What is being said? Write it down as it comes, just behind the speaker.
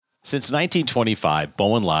Since 1925,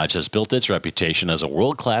 Bowen Lodge has built its reputation as a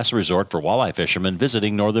world-class resort for walleye fishermen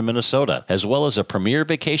visiting northern Minnesota, as well as a premier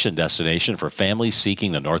vacation destination for families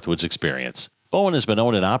seeking the Northwoods experience. Bowen has been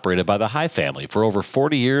owned and operated by the High family for over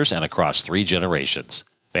 40 years and across 3 generations.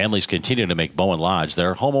 Families continue to make Bowen Lodge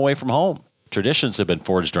their home away from home. Traditions have been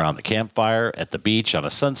forged around the campfire, at the beach, on a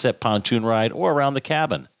sunset pontoon ride, or around the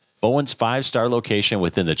cabin. Bowen's 5-star location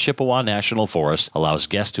within the Chippewa National Forest allows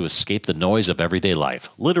guests to escape the noise of everyday life,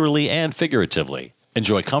 literally and figuratively.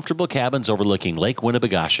 Enjoy comfortable cabins overlooking Lake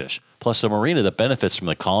Winnipegashish, plus a marina that benefits from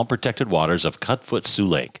the calm, protected waters of Cutfoot Sioux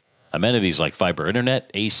Lake. Amenities like fiber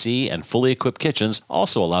internet, AC, and fully equipped kitchens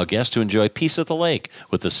also allow guests to enjoy peace at the lake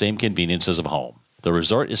with the same conveniences of home. The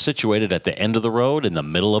resort is situated at the end of the road in the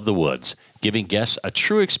middle of the woods, giving guests a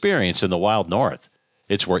true experience in the wild north.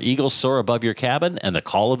 It's where eagles soar above your cabin and the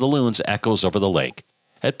call of the loons echoes over the lake.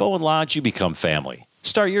 At Bowen Lodge, you become family.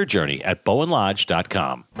 Start your journey at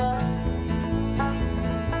bowenlodge.com.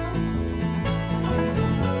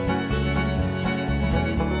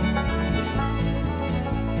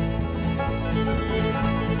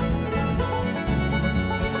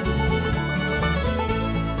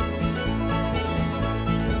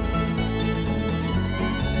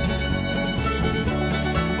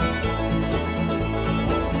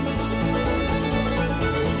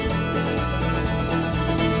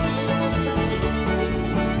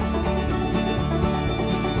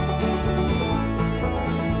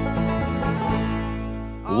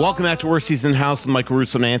 Welcome back to Worst Season House with Michael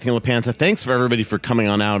Russo and Anthony LaPanta. Thanks for everybody for coming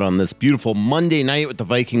on out on this beautiful Monday night with the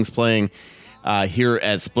Vikings playing here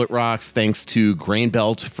at Split Rocks. Thanks to Grain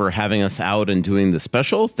Belt for having us out and doing the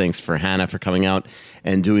special. Thanks for Hannah for coming out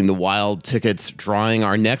and doing the wild tickets drawing.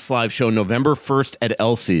 Our next live show, November 1st at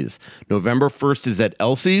Elsie's. November 1st is at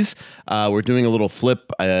Elsie's. We're doing a little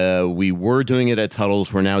flip. We were doing it at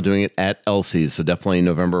Tuttle's. We're now doing it at Elsie's. So definitely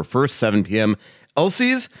November 1st, 7 p.m.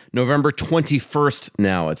 Elsie's. November 21st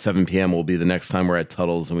now at 7 p.m. will be the next time we're at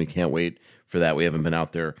Tuttle's, and we can't wait for that. We haven't been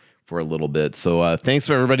out there for a little bit. So thanks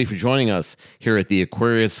for everybody for joining us here at the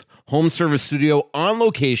Aquarius Home Service Studio on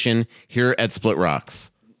location here at Split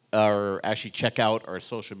Rocks. Or actually check out our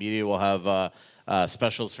social media. We'll have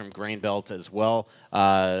specials from Grain Belt as well.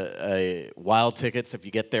 Wild tickets if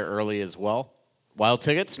you get there early as well. Wild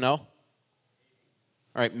tickets? No? All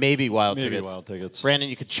right, maybe wild tickets. Maybe wild tickets. Brandon,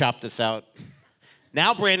 you could chop this out.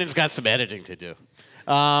 Now Brandon's got some editing to do.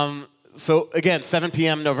 So again, 7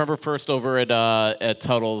 p.m. November 1st over at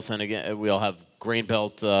Tuttle's, and again we'll have Grain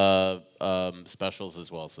Belt specials as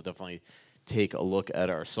well. So definitely take a look at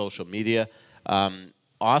our social media.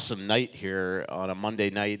 Awesome night here on a Monday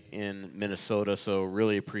night in Minnesota. So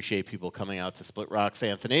really appreciate people coming out to Split Rocks.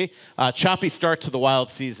 Anthony, choppy start to the Wild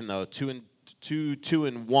season though.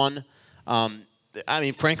 2-1. I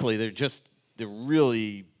mean, frankly, they're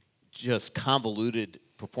really just convoluted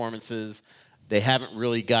performances. They haven't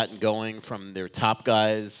really gotten going from their top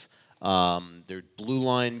guys. Their blue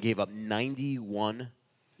line gave up 91.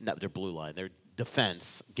 Not their blue line. Their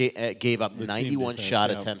defense gave up 91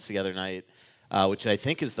 shot attempts the other night, which I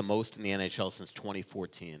think is the most in the NHL since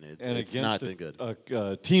 2014. It's not been good.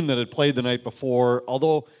 A team that had played the night before,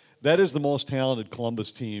 although that is the most talented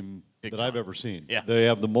Columbus team I've ever seen. Yeah. They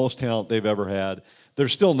have the most talent they've ever had. They're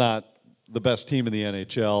still not the best team in the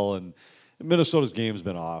NHL, and Minnesota's game's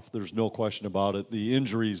been off. There's no question about it. The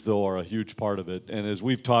injuries, though, are a huge part of it. And as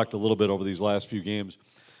we've talked a little bit over these last few games,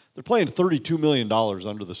 they're playing $32 million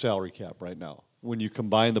under the salary cap right now when you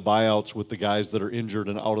combine the buyouts with the guys that are injured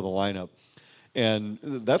and out of the lineup. And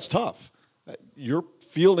that's tough. You're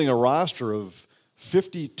fielding a roster of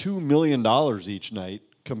 $52 million each night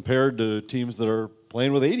compared to teams that are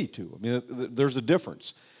playing with 82. I mean, there's a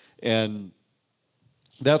difference. And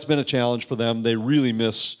that's been a challenge for them. They really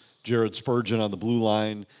miss Jared Spurgeon on the blue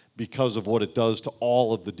line because of what it does to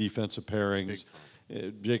all of the defensive pairings.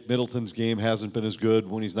 Jake Middleton's game hasn't been as good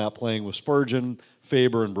when he's not playing with Spurgeon.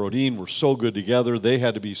 Faber and Brodin were so good together, they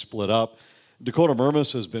had to be split up. Dakota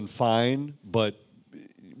Mermis has been fine, but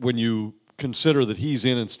when you consider that he's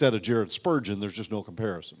in instead of Jared Spurgeon, there's just no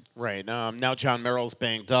comparison. Right. Now John Merrill's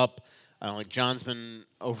banged up. I don't think John's been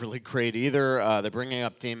overly great either. They're bringing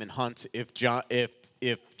up Damon Hunt. If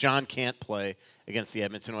John can't play against the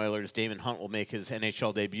Edmonton Oilers, Damon Hunt will make his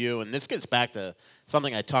NHL debut. And this gets back to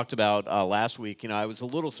something I talked about last week. You know, I was a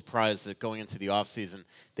little surprised that going into the offseason,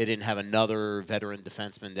 they didn't have another veteran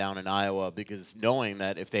defenseman down in Iowa, because knowing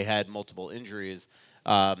that if they had multiple injuries,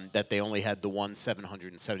 that they only had the one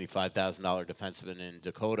 $775,000 defenseman in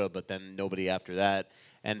Dakota, but then nobody after that.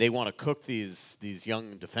 And they want to cook these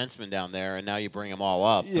young defensemen down there, and now you bring them all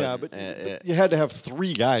up. Yeah, but you had to have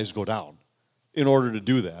 3 guys go down. in order to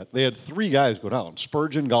do that. They had 3 guys go down: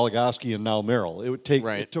 Spurgeon, Goligoski, and now Merrill.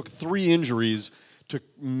 It took 3 injuries to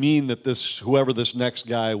mean that whoever this next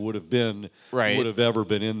guy would have been would have ever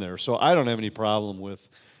been in there. So I don't have any problem with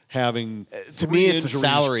having to me it's a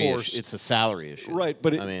salary forced. issue. It's a salary issue. Right,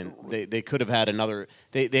 but I mean they could have had another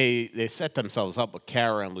they set themselves up with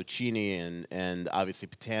Cara and Lucchini and obviously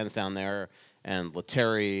Patan's down there and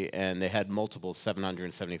Lettieri, and they had multiple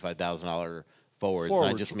 $775,000 forwards.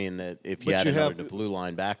 I just mean that if you had another blue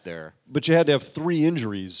line back there. But you had to have 3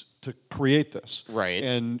 injuries to create this. Right.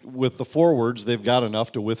 And with the forwards, they've got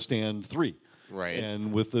enough to withstand 3. Right.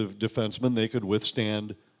 And with the defensemen, they could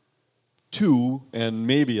withstand 2 and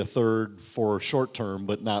maybe a third for short term,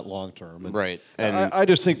 but not long term. Right. And I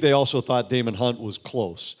just think they also thought Damon Hunt was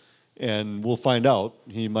close. And we'll find out.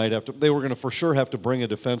 He might have to. They were going to for sure have to bring a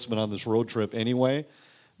defenseman on this road trip anyway,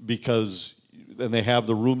 because and they have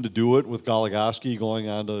the room to do it with Goligoski going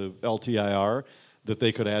on to LTIR, that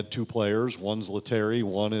they could add 2 players. One's Lettieri,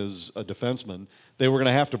 one is a defenseman. They were going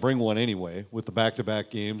to have to bring one anyway with the back-to-back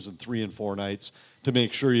games and 3 and 4 nights to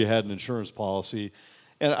make sure you had an insurance policy.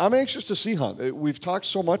 And I'm anxious to see Hunt. We've talked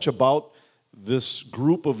so much about this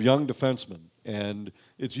group of young defensemen, and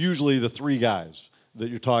it's usually the 3 guys that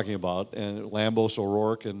you're talking about, and Lambos,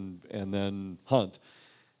 O'Rourke, and then Hunt.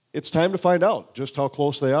 It's time to find out just how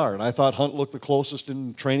close they are. And I thought Hunt looked the closest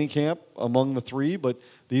in training camp among the 3, but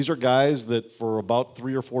these are guys that for about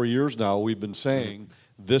 3 or 4 years now we've been saying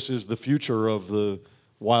this is the future of the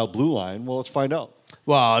Wild Blue line. Well, let's find out.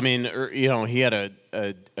 Well, I mean, he had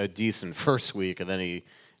a decent first week, and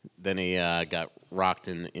then he got rocked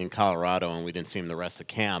in Colorado, and we didn't see him the rest of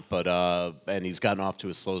camp. But and he's gotten off to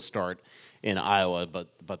a slow start in Iowa,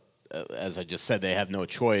 but as I just said, they have no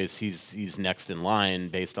choice. He's next in line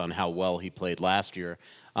based on how well he played last year.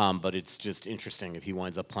 But it's just interesting if he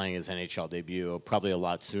winds up playing his NHL debut probably a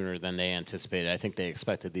lot sooner than they anticipated. I think they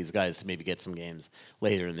expected these guys to maybe get some games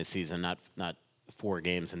later in the season, not 4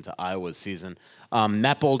 games into Iowa's season.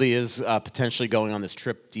 Matt Boldy is potentially going on this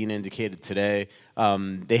trip. Dean indicated today.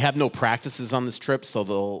 They have no practices on this trip,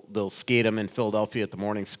 so they'll skate him in Philadelphia at the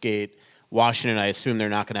morning skate. Washington, I assume they're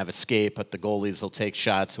not going to have a skate, but the goalies will take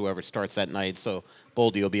shots, whoever starts that night. So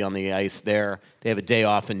Boldy will be on the ice there. They have a day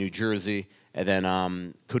off in New Jersey. And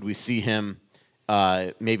then could we see him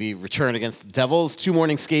maybe return against the Devils? 2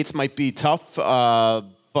 morning skates might be tough,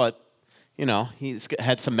 but, he's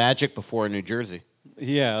had some magic before in New Jersey.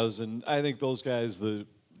 He has, and I think those guys, the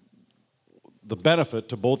benefit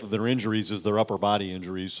to both of their injuries is their upper body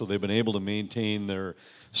injuries, so they've been able to maintain their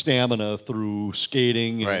stamina through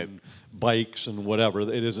skating and bikes and whatever.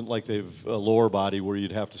 It isn't like they've a lower body where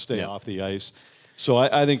you'd have to stay off the ice. So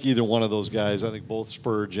I think either one of those guys, I think both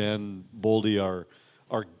Spurge and Boldy are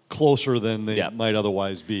closer than they might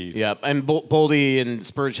otherwise be. Yeah, and Boldy and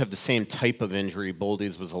Spurge have the same type of injury.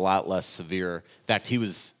 Boldy's was a lot less severe. In fact, he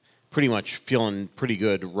was pretty much feeling pretty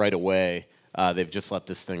good right away. They've just let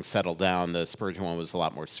this thing settle down. The Spurgeon one was a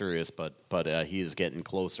lot more serious, but he is getting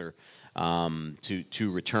closer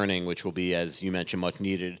to returning, which will be, as you mentioned, much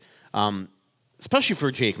needed, especially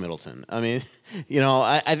for Jake Middleton. I mean,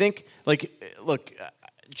 I think, look,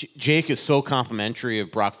 Jake is so complimentary of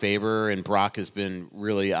Brock Faber, and Brock has been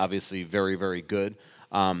really, obviously, very, very good.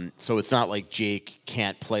 So it's not like Jake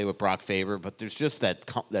can't play with Brock Faber, but there's just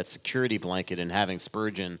that security blanket in having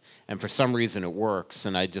Spurgeon, and for some reason it works.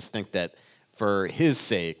 And I just think that for his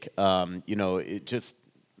sake, it just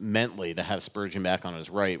mentally to have Spurgeon back on his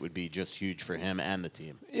right would be just huge for him and the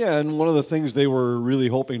team. Yeah, and one of the things they were really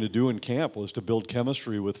hoping to do in camp was to build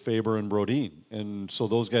chemistry with Faber and Brodin. And so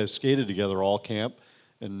those guys skated together all camp.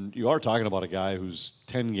 And you are talking about a guy who's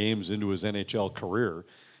 10 games into his NHL career,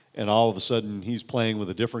 and all of a sudden he's playing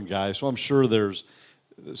with a different guy. So I'm sure there's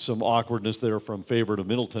some awkwardness there from Faber to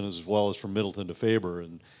Middleton as well as from Middleton to Faber.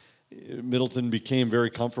 And Middleton became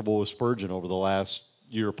very comfortable with Spurgeon over the last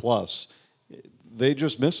year plus. They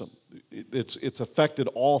just miss him. It's affected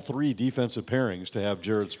all 3 defensive pairings to have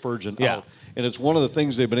Jared Spurgeon out. And it's one of the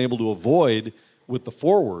things they've been able to avoid with the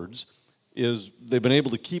forwards is they've been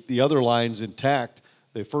able to keep the other lines intact.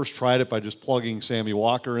 They first tried it by just plugging Sammy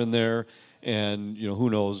Walker in there. And, who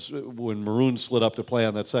knows, when Maroon slid up to play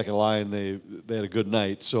on that second line, they had a good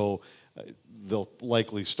night. So they'll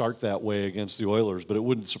likely start that way against the Oilers. But it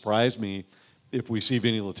wouldn't surprise me if we see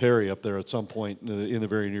Vinny Lettieri up there at some point in the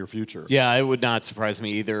very near future. Yeah, it would not surprise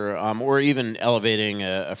me either. Or even elevating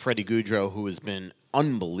a Freddie Goudreau, who has been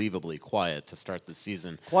unbelievably quiet to start the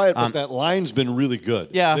season. Quiet, but that line's been really good.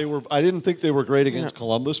 Yeah. I didn't think they were great against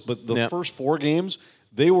Columbus, but the first 4 games,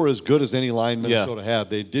 they were as good as any line Minnesota had.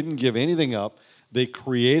 They didn't give anything up. They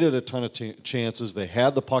created a ton of chances. They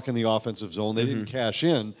had the puck in the offensive zone. They didn't cash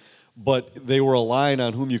in. but they were a line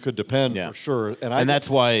on whom you could depend for sure. And that's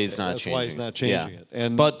why he's not changing. That's why he's not changing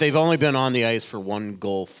it. But they've only been on the ice for one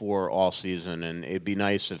goal for all season, and it'd be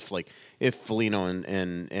nice if Foligno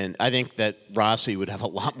and I think that Rossi would have a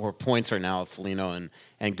lot more points right now if Foligno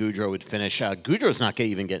and Goudreau would finish. Goudreau's not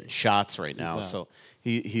even getting shots right now, so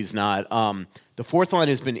he's not. The fourth line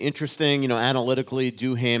has been interesting. Analytically,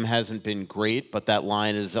 Duhaime hasn't been great, but that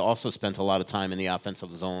line has also spent a lot of time in the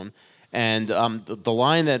offensive zone. And the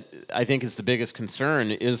line that I think is the biggest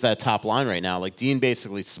concern is that top line right now. Like, Dean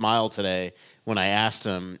basically smiled today when I asked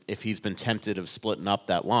him if he's been tempted of splitting up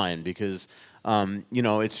that line because,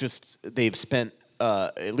 it's just they've spent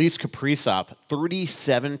at least Kaprizov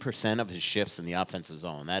 37% of his shifts in the offensive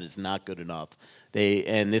zone. That is not good enough.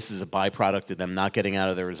 And this is a byproduct of them not getting out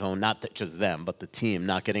of their zone, not just them, but the team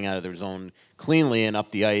not getting out of their zone cleanly and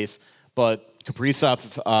up the ice. But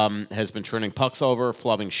Kaprizov has been turning pucks over,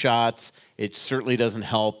 flubbing shots. It certainly doesn't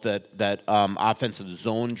help that offensive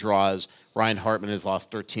zone draws. Ryan Hartman has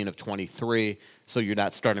lost 13 of 23, so you're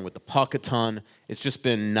not starting with the puck a ton. It's just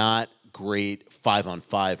been not great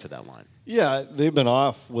 5-on-5 for that line. Yeah, they've been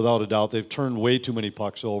off without a doubt. They've turned way too many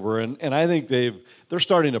pucks over, and I think they're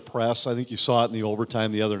starting to press. I think you saw it in the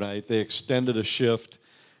overtime the other night. They extended a shift,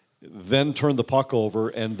 then turned the puck over,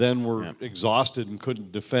 and then were exhausted and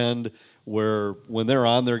couldn't defend. Where when they're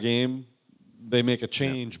on their game, they make a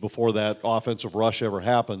change before that offensive rush ever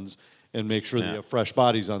happens and make sure they have fresh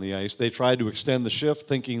bodies on the ice. They tried to extend the shift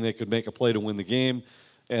thinking they could make a play to win the game,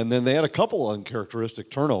 and then they had a couple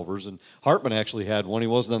uncharacteristic turnovers, and Hartman actually had one. He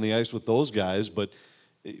wasn't on the ice with those guys, but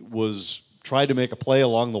tried to make a play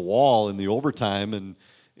along the wall in the overtime, and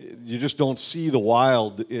you just don't see the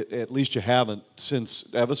Wild, at least you haven't, since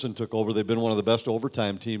Evason took over. They've been one of the best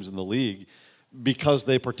overtime teams in the league because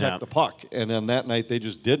they protect the puck. And on that night, they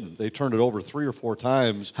just didn't. They turned it over 3 or 4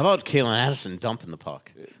 times. How about Kalen Addison dumping the puck?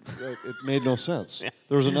 It made no sense.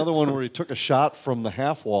 There was another one where he took a shot from the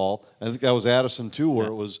half wall. I think that was Addison, too, where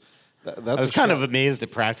it was – I was kind of amazed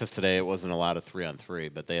at practice today. It wasn't a lot of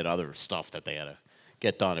 3-on-3, but they had other stuff that they had to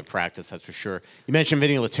get done in practice, that's for sure. You mentioned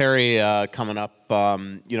Vinny Lettieri coming up.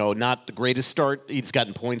 Not the greatest start. He's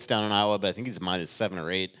gotten points down in Iowa, but I think he's -7 or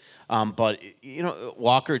 8. But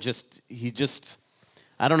Walker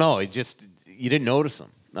I don't know. You didn't notice him.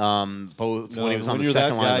 When he was on the second line. When you're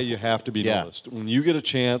that guy, you have to be noticed. When you get a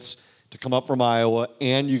chance to come up from Iowa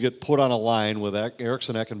and you get put on a line with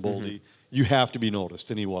Eriksson, Ekenboldi, you have to be noticed,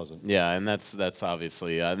 and he wasn't. Yeah, and that's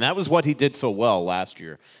obviously, and that was what he did so well last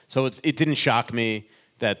year. So it didn't shock me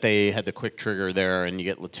that they had the quick trigger there, and you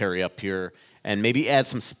get Lettieri up here, and maybe add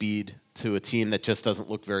some speed to a team that just doesn't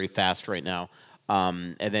look very fast right now.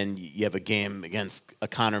 And then you have a game against a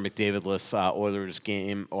Connor McDavid-less Oilers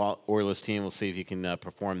team. We'll see if you can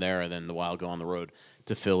perform there, and then the Wild go on the road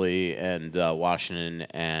to Philly and Washington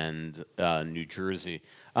and New Jersey.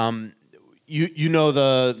 You know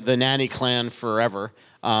the Nanny clan forever.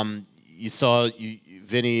 You saw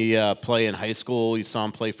Vinny play in high school. You saw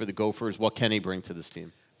him play for the Gophers. What can he bring to this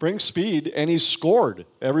team? Brings speed, and he's scored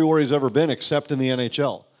everywhere he's ever been except in the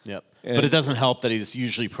NHL. Yep. But it doesn't help that he's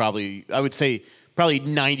usually probably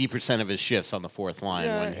 90% of his shifts on the fourth line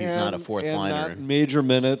when he's not a fourth liner. Not major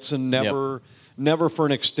minutes and never for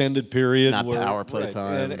an extended period. Not power play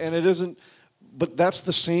time. And it isn't. But that's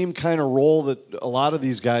the same kind of role that a lot of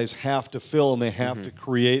these guys have to fill, and they have to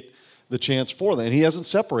create the chance for them. And he hasn't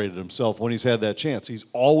separated himself when he's had that chance. He's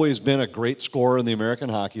always been a great scorer in the American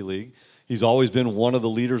Hockey League. He's always been one of the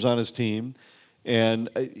leaders on his team. And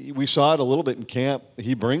we saw it a little bit in camp.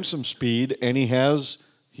 He brings some speed, and he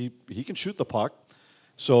can shoot the puck.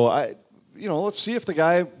 So let's see if the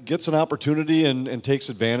guy gets an opportunity and takes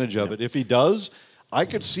advantage of it. If he does, I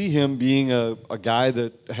could see him being a guy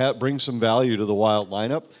that brings some value to the Wild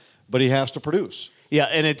lineup, but he has to produce. Yeah,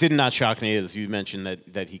 and it did not shock me, as you mentioned,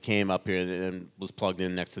 that he came up here and was plugged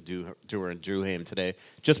in next to Dewar and Duhaime today,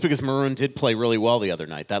 just because Maroon did play really well the other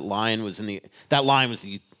night. That line was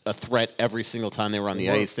a threat every single time they were on the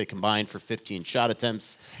ice. They combined for 15 shot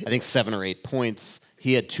attempts, I think 7 or 8 points.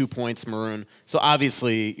 He had 2 points, Maroon. So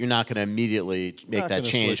obviously, you're not going to immediately make that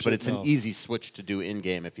change, but it's an easy switch to do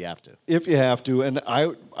in-game if you have to. If you have to. And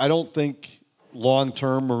I don't think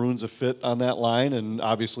long-term Maroon's a fit on that line, and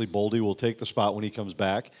obviously Boldy will take the spot when he comes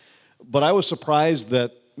back. But I was surprised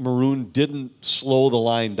that Maroon didn't slow the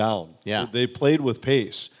line down. Yeah. They played with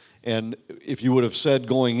pace. And if you would have said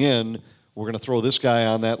going in, we're going to throw this guy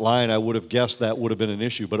on that line, I would have guessed that would have been an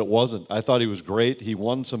issue, but it wasn't. I thought he was great. He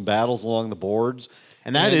won some battles along the boards.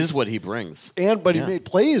 And that is what he brings. But he made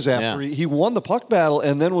plays after. He won the puck battle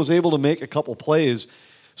and then was able to make a couple plays.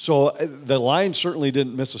 So the line certainly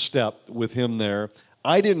didn't miss a step with him there.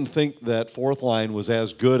 I didn't think that fourth line was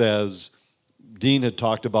as good as Dean had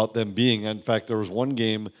talked about them being. In fact, there was one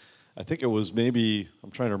game, I think it was maybe,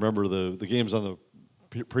 I'm trying to remember the games on the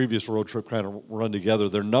previous road trip kind of run together.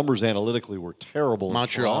 Their numbers analytically were terrible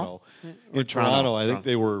Montreal? in Toronto. In Toronto, I think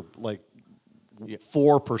they were like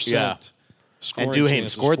 4%. Yeah. And Duhaime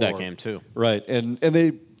scored that game too. Right, and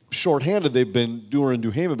they shorthanded. They've been Dewar and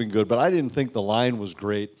Duhaime have been good, but I didn't think the line was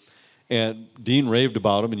great. And Dean raved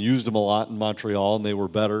about them and used them a lot in Montreal, and they were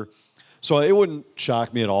better. So it wouldn't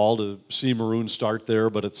shock me at all to see Maroon start there,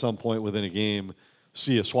 but at some point within a game,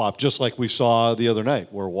 see a swap, just like we saw the other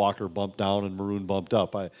night where Walker bumped down and Maroon bumped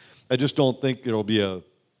up. I just don't think there'll be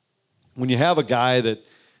when you have a guy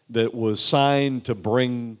that was signed to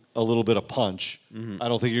bring a little bit of punch, I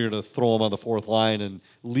don't think you're going to throw him on the fourth line and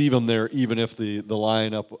leave him there even if the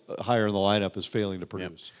lineup higher in the lineup is failing to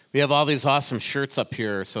produce. Yep. We have all these awesome shirts up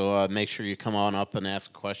here, so make sure you come on up and ask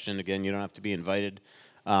a question. Again, you don't have to be invited.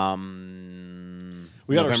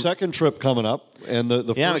 We got our second trip coming up, and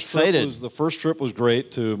I'm excited. The first trip was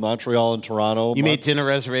great to Montreal and Toronto. You made dinner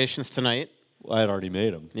reservations tonight? I had already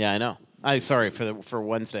made them. Yeah, I know. I'm sorry for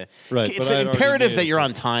Wednesday. Right, It's imperative that you're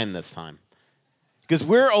on time this time, because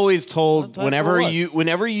we're always told whenever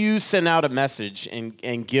you send out a message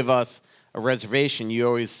and give us a reservation, you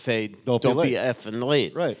always say don't be effing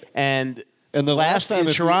late. Right. And the last time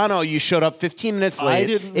in Toronto, you showed up 15 minutes late.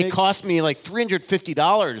 It cost me like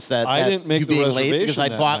 $350 that I didn't make you the being reservation late because I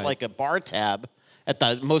that bought night. like a bar tab at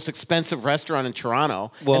the most expensive restaurant in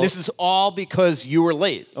Toronto. Well- and this is all because you were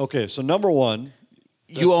late. Okay, so number one,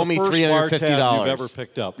 You owe me that's the first bar tab $350 you've ever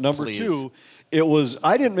picked up. Number Please. two,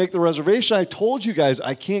 I didn't make the reservation. I told you guys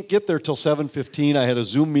I can't get there till 7:15. I had a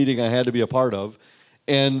Zoom meeting I had to be a part of,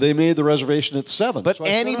 and they made the reservation at 7. But So I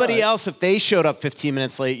said, anybody all right. else, if they showed up 15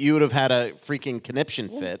 minutes late, you would have had a freaking conniption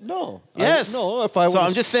fit. No. Yes. If I was, So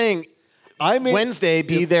I'm just saying, Wednesday,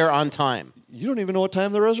 be there on time. You don't even know what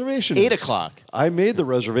time the reservation is. 8 o'clock. I made the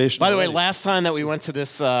reservation. By the way, already. last time that we went to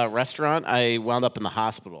this restaurant, I wound up in the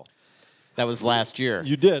hospital. That was last year.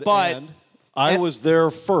 You did, But and I was there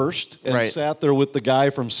first and Right. sat there with the guy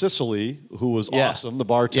from Sicily, who was awesome, the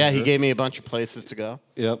bartender. yeah, he gave me a bunch of places to go.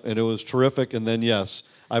 Yep, and it was terrific. And then, yes,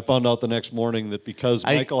 I found out the next morning that because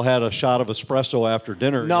Michael had a shot of espresso after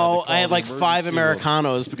dinner. No, I I had like 5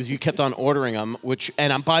 Americanos because you kept on ordering them.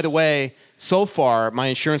 By the way, so far my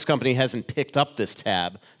insurance company hasn't picked up this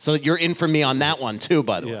tab, so you're in for me on that one too.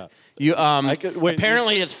 By the way, you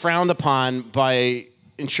apparently it's frowned upon by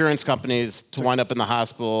insurance companies to wind up in the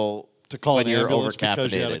hospital to call when an you're ambulance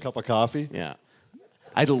because you had a overcaffeinated. cup of coffee. Yeah.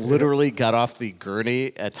 I literally got off the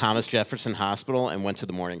gurney at Thomas Jefferson Hospital and went to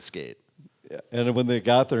the morning skate. Yeah. And when they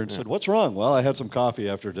got there and said, "What's wrong?" Well, I had some coffee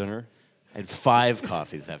after dinner. I had 5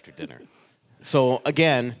 coffees after dinner. So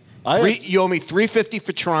again, had- you owe me $350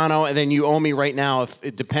 for Toronto, and then you owe me right now,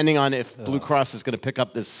 depending on if Blue Cross is going to pick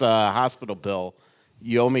up this hospital bill,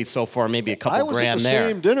 you owe me so far maybe a couple I was grand at the there.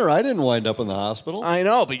 same dinner. I didn't wind up in the hospital. I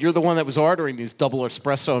know, but you're the one that was ordering these double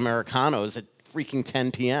espresso Americanos at freaking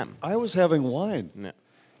 10 p.m. I was having wine. No.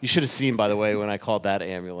 You should have seen, by the way, when I called that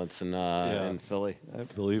ambulance in Philly. I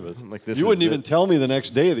believe it. Like, this you wouldn't is even it. tell me the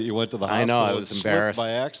next day that you went to the hospital. I know, I and was slipped embarrassed. by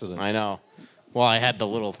accident. I know. Well, I had the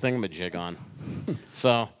little thingamajig on.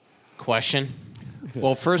 So, question?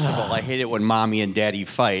 Well, first of all, I hate it when mommy and daddy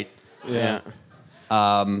fight. Yeah.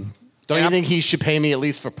 Don't you think he should pay me at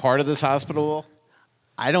least for part of this hospital bill?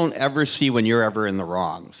 I don't ever see when you're ever in the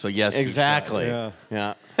wrong. So yes, you Exactly. Yeah.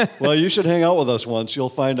 Yeah. Well, you should hang out with us once. You'll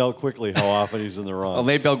find out quickly how often he's in the wrong. Well,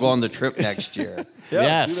 maybe I'll go on the trip next year. Yeah,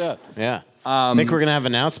 Yes. do that. Yeah. I think we're going to have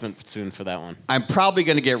an announcement soon for that one. I'm probably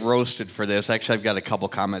going to get roasted for this. Actually, I've got a couple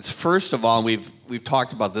comments. First of all, we've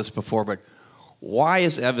talked about this before, but why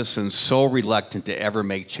is Everson so reluctant to ever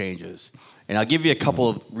make changes? And I'll give you a couple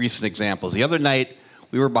of recent examples. The other night,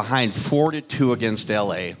 we were behind 4-2 against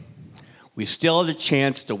LA. We still had a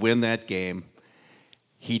chance to win that game.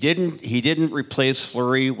 He didn't replace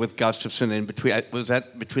Fleury with Gustafsson in between. Was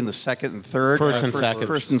that between the second and third? First and second.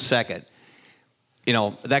 First and second. You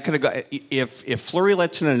know, that could have got. If Fleury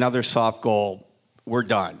lets in another soft goal, we're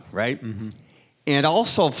done, right? Mm-hmm. And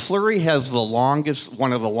also, Fleury has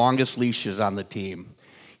one of the longest leashes on the team.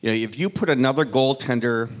 You know, if you put another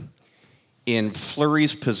goaltender in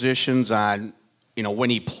Fleury's positions on, you know,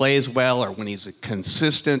 when he plays well or when he's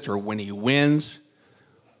consistent or when he wins,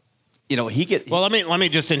 you know, Well, let me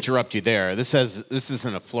just interrupt you there. This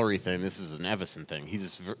isn't a Fleury thing. This is an Everson thing.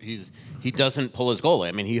 He doesn't pull his goalie.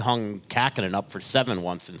 I mean, he hung Kakkonen up for 7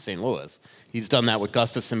 once in St. Louis. He's done that with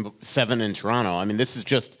Gustafsson 7 in Toronto. I mean, this is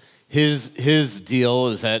just his deal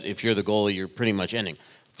is that if you're the goalie, you're pretty much ending.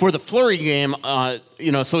 For the Fleury game,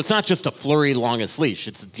 you know, so it's not just a Fleury longest leash.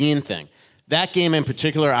 It's a Dean thing. that game in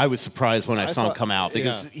particular, I was surprised when I saw him come out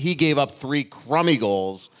because he gave up 3 crummy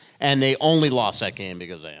goals, and they only lost that game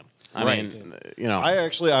because of him. I mean,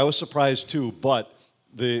 I was surprised too, but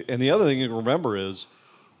the other thing you can remember is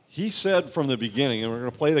he said from the beginning, and we're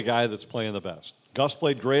going to play the guy that's playing the best. Gus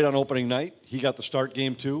played great on opening night. He got the start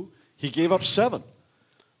game 2. He gave up 7.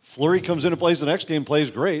 Fleury comes in and plays the next game,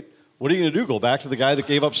 plays great. What are you going to do? Go back to the guy that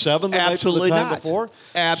gave up 7 the Absolutely time not. before?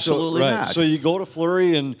 Absolutely not. So you go to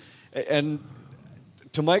Fleury, and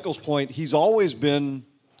to Michael's point, he's always been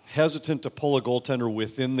hesitant to pull a goaltender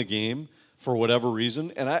within the game for whatever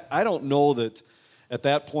reason. And I don't know that at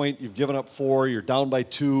that point you've given up 4, you're down by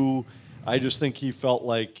 2. I just think he felt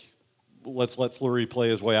like, let's let Fleury play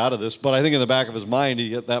his way out of this. But I think in the back of his mind,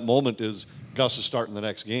 at that moment is Gus is starting the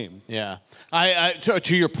next game. Yeah.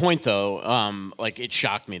 To your point, though, it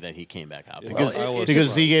shocked me that he came back out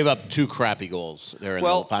because he gave up 2 crappy goals there in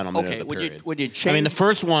the final minute of the period. When you change, I mean, the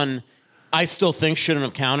first one, I still think shouldn't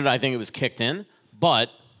have counted. I think it was kicked in.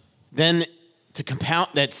 But then to compound,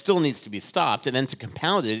 that still needs to be stopped. And then to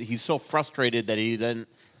compound it, he's so frustrated that he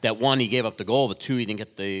gave up the goal, but 2, he didn't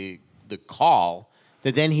get the call,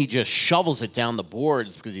 that then he just shovels it down the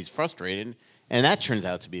boards because he's frustrated, and that turns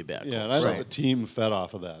out to be a bad goal. Yeah, and I know the team fed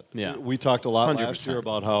off of that. Yeah. We talked a lot 100%. last year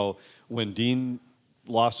about how when Dean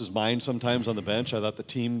lost his mind sometimes on the bench, I thought the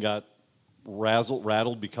team got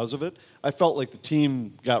rattled because of it. I felt like the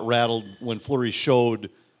team got rattled when Fleury showed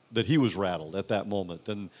that he was rattled at that moment.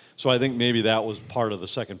 And so I think maybe that was part of the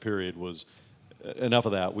second period was enough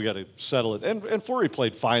of that. We got to settle it. And Fleury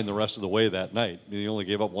played fine the rest of the way that night. He only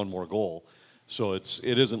gave up 1 more goal. So it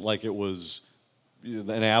isn't like it was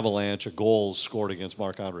an avalanche of goals scored against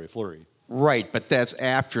Marc-Andre Fleury. Right, but that's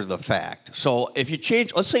after the fact. So if you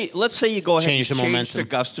change, let's say you go ahead and change momentum to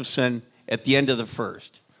Gustafsson at the end of the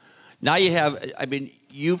first. Now you have,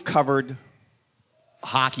 you've covered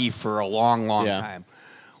hockey for a long, long time.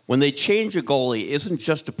 When they change a goalie, isn't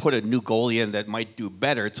just to put a new goalie in that might do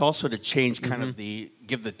better. It's also to change kind of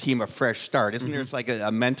give the team a fresh start. Isn't there like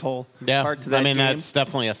a mental part to that game? That's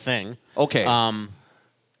definitely a thing. Okay.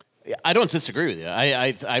 I don't disagree with you.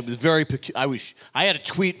 I was very I had a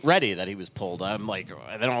tweet ready that he was pulled. I'm like,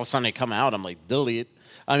 then all of a sudden they come out. I'm like, delete.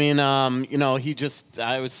 I mean, he just.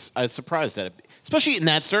 I was surprised at it, especially in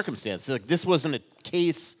that circumstance. Like this wasn't a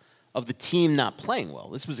case of the team not playing well.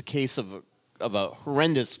 This was a case of a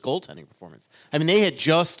horrendous goaltending performance. I mean, they had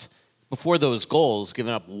just before those goals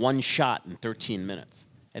given up 1 shot in 13 minutes,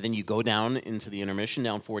 and then you go down into the intermission,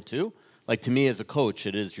 down 4-2. Like to me as a coach,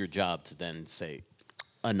 it is your job to then say,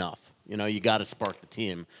 enough. You got to spark the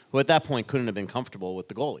team, who at that point couldn't have been comfortable with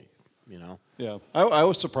the goalie. Yeah, I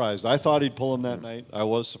was surprised. I thought he'd pull him that night. I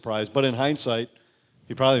was surprised. But in hindsight,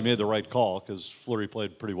 he probably made the right call because Fleury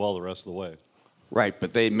played pretty well the rest of the way. Right,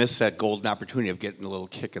 but they missed that golden opportunity of getting a little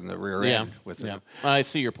kick in the rear end with him. I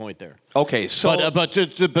see your point there. Okay, so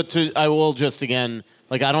but I will just again,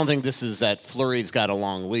 I don't think this is that Fleury's got a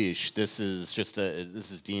long leash. This is just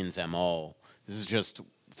this is Dean's MO. This is just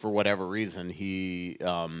for whatever reason he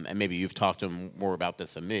and maybe you've talked to him more about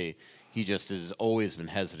this than me. He just has always been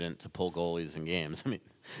hesitant to pull goalies in games. I mean,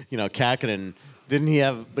 Kakinen, didn't he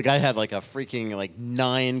have the guy had like a freaking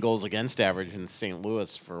 9 goals against average in St.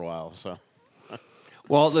 Louis for a while, so.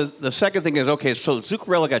 Well, the second thing is, okay, so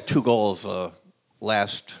Zuccarello got 2 goals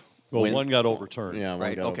last win. 1 got overturned. Yeah,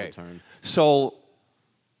 1 got overturned. So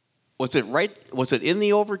was it right? Was it in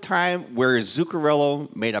the overtime where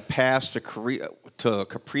Zuccarello made a pass to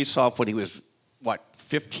Kaprizov when he was,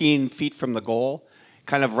 15 feet from the goal?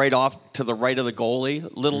 Kind of right off to the right of the goalie,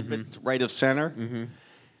 a little bit right of center? Mm-hmm.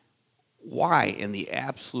 Why in the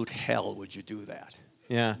absolute hell would you do that?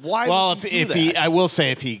 Yeah. Why? Well, would you do that? I will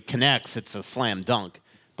say if he connects, it's a slam dunk.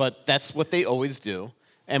 But that's what they always do.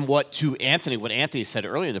 And what Anthony said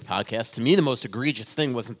earlier in the podcast, to me the most egregious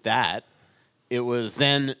thing wasn't that. It was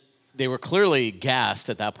then they were clearly gassed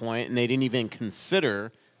at that point, and they didn't even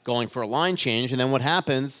consider going for a line change. And then what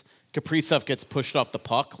happens? Kaprizov gets pushed off the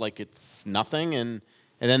puck like it's nothing, and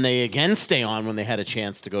then they again stay on when they had a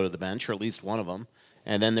chance to go to the bench, or at least one of them.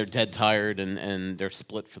 And then they're dead tired, and they're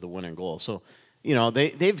split for the winning goal. So,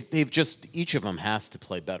 they've just each of them has to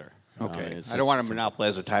play better. Okay, I don't want to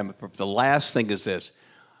monopolize the time, but the last thing is this.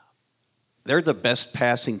 They're the best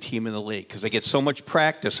passing team in the league because they get so much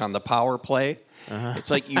practice on the power play. Uh-huh. It's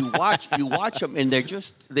like you watch them, and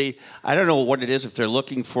I don't know what it is, if they're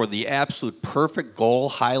looking for the absolute perfect goal,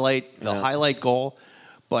 highlight goal,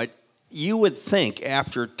 but you would think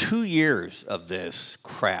after 2 years of this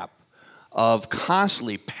crap, of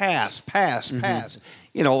constantly pass,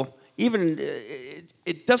 even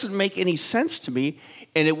it doesn't make any sense to me.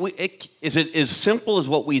 And is it as simple as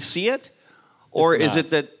what we see it, or is it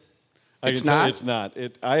that I It's can tell not? you it's not.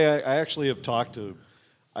 I actually have talked to,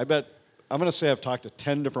 I'm going to say I've talked to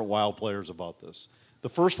 10 different Wild players about this. The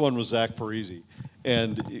first one was Zach Parisi,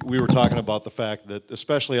 and we were talking about the fact that,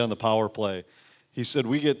 especially on the power play, he said,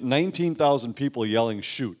 we get 19,000 people yelling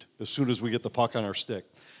shoot as soon as we get the puck on our stick.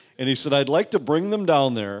 And he said, I'd like to bring them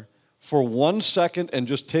down there for 1 second and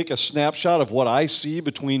just take a snapshot of what I see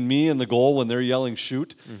between me and the goal when they're yelling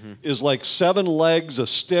shoot is like 7 legs, a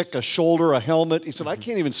stick, a shoulder, a helmet. He said, I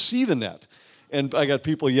can't even see the net. And I got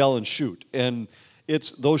people yelling shoot. And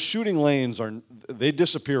it's those shooting lanes they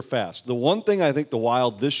disappear fast. The one thing I think the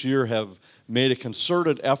Wild this year have made a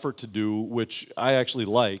concerted effort to do, which I actually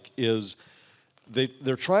like, is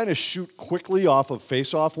they're trying to shoot quickly off of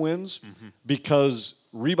face-off wins because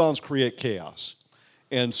rebounds create chaos.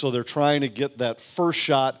 And so they're trying to get that first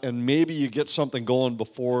shot, and maybe you get something going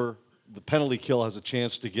before the penalty kill has a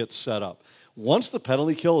chance to get set up. Once the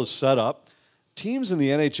penalty kill is set up, teams in the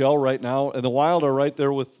NHL right now, and the Wild are right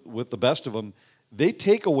there with the best of them, they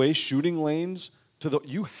take away shooting lanes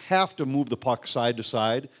you have to move the puck side to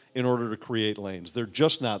side in order to create lanes. They're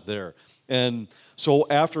just not there. And so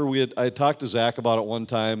after I had talked to Zach about it one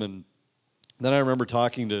time, and then I remember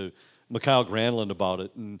talking to Mikhail Granlund about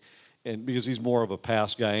it, and because he's more of a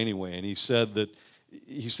pass guy anyway, and he said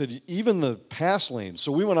even the pass lanes.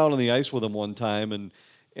 So we went out on the ice with him one time, and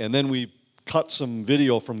then we cut some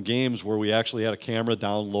video from games where we actually had a camera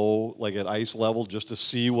down low, like at ice level, just to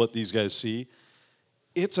see what these guys see.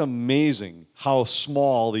 It's amazing how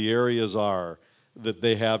small the areas are that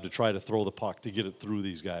they have to try to throw the puck to get it through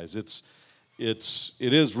these guys. It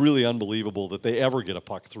is really unbelievable that they ever get a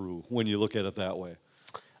puck through when you look at it that way.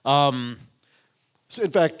 So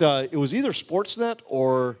in fact, it was either Sportsnet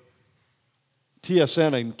or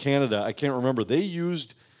TSN in Canada. I can't remember. They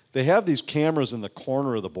have these cameras in the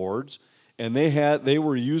corner of the boards, and they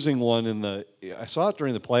were using one I saw it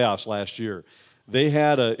during the playoffs last year.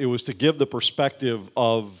 It was to give the perspective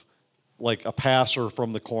of like a passer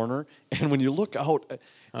from the corner, and when you look out,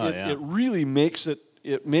 it really makes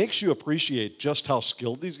you appreciate just how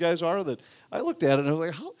skilled these guys are. That I looked at it and I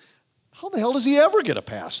was like, how the hell does he ever get a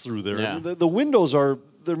pass through there? Yeah. The windows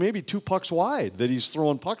they're maybe 2 pucks wide that he's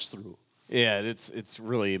throwing pucks through. Yeah, it's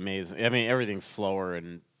really amazing. I mean, everything's slower,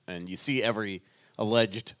 and you see every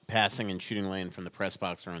alleged passing and shooting lane from the press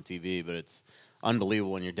box or on TV, but it's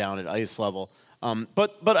unbelievable when you're down at ice level.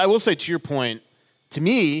 But I will say, to your point, to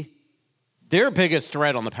me, their biggest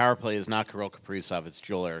threat on the power play is not Kirill Kaprizov, it's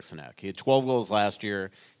Joel Eriksson-Ek. He had 12 goals last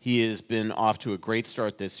year. He has been off to a great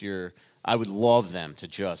start this year. I would love them to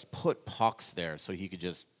just put pucks there so he could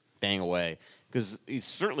just bang away, because he's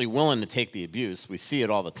certainly willing to take the abuse. We see it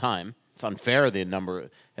all the time. It's unfair, the number,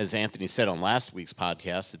 as Anthony said on last week's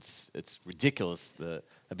podcast. It's ridiculous, the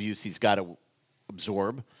abuse he's got to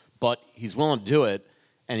absorb, but he's willing to do it,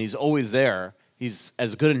 and he's always there. He's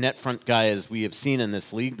as good a net front guy as we have seen in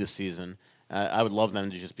this league this season. I would love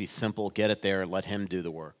them to just be simple, get it there, let him do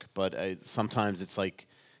the work. But sometimes it's like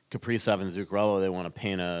Kaprizov and Zuccarello, they want to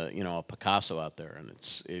paint a Picasso out there, and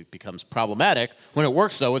it becomes problematic. When it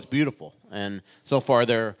works, though, it's beautiful. And so far,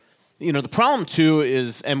 the problem too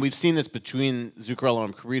is, and we've seen this between Zuccarello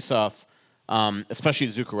and Kaprizov, especially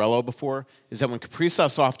Zuccarello before, is that when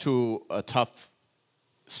Kaprizov's off to a tough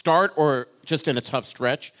start or just in a tough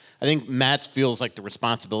stretch, I think Matt feels like the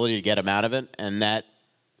responsibility to get him out of it, and that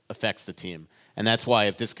affects the team. And that's why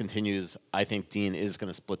if this continues, I think Dean is going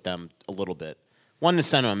to split them a little bit. 1, to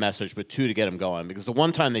send him a message, but 2, to get him going. Because the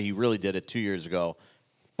one time that he really did it 2 years ago,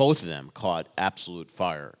 both of them caught absolute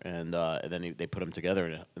fire. And then they put them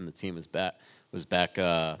together, and the team was back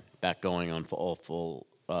going on full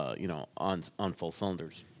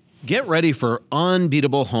cylinders. Get ready for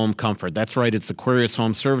unbeatable home comfort. That's right, it's Aquarius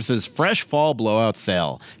Home Services' fresh fall blowout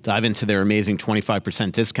sale. Dive into their amazing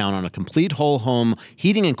 25% discount on a complete whole home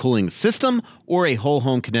heating and cooling system or a whole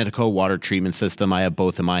home Connecticut water treatment system. I have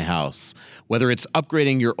both in my house. Whether it's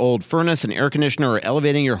upgrading your old furnace and air conditioner or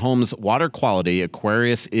elevating your home's water quality,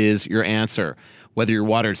 Aquarius is your answer. Whether your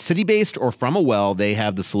water is city-based or from a well, they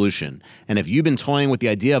have the solution. And if you've been toying with the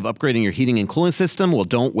idea of upgrading your heating and cooling system, well,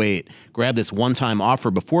 don't wait. Grab this one-time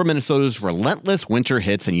offer before Minnesota's relentless winter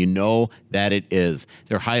hits, and you know that it is.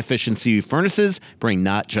 Their high-efficiency furnaces bring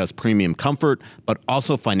not just premium comfort, but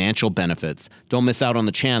also financial benefits. Don't miss out on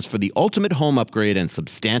the chance for the ultimate home upgrade and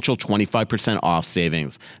substantial 25% off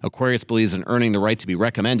savings. Aquarius believes in earning the right to be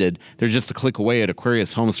recommended. They're just a click away at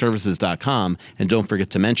AquariusHomeservices.com, and don't forget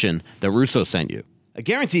to mention that Russo sent you. A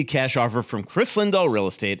guaranteed cash offer from Chris Lindahl Real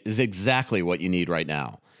Estate is exactly what you need right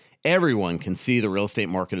now. Everyone can see the real estate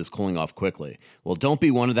market is cooling off quickly. Well, don't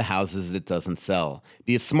be one of the houses that doesn't sell.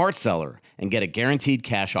 Be a smart seller and get a guaranteed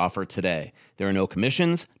cash offer today. There are no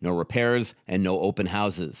commissions, no repairs, and no open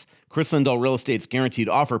houses. Chris Lindahl Real Estate's guaranteed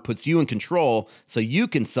offer puts you in control so you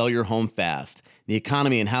can sell your home fast. The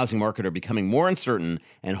economy and housing market are becoming more uncertain,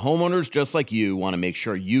 and homeowners just like you want to make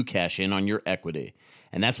sure you cash in on your equity.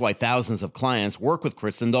 And that's why thousands of clients work with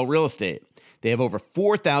Chris Lindahl Real Estate. They have over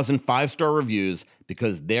 4,000 five-star reviews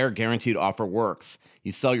because their guaranteed offer works.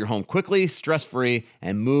 You sell your home quickly, stress-free,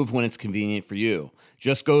 and move when it's convenient for you.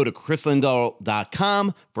 Just go to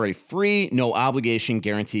chrislindahl.com for a free, no-obligation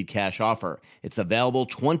guaranteed cash offer. It's available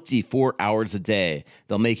 24 hours a day.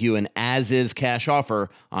 They'll make you an as-is cash offer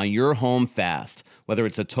on your home fast. Whether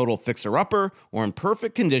it's a total fixer-upper or in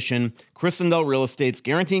perfect condition, Chris Lindahl Real Estate's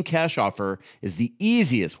guaranteed cash offer is the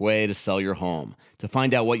easiest way to sell your home. To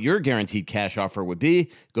find out what your guaranteed cash offer would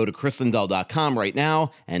be, go to chrislindahl.com right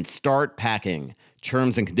now and start packing.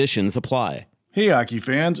 Terms and conditions apply. Hey, hockey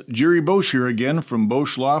fans, Jerry Bosch here again from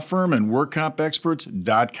Bosch Law Firm and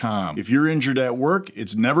WorkCompExperts.com. If you're injured at work,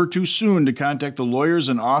 it's never too soon to contact the lawyers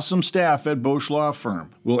and awesome staff at Bosch Law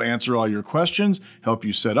Firm. We'll answer all your questions, help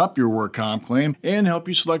you set up your work comp claim, and help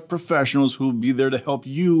you select professionals who will be there to help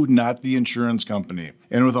you, not the insurance company.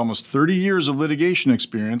 And with almost 30 years of litigation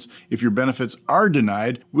experience, if your benefits are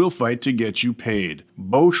denied, we'll fight to get you paid.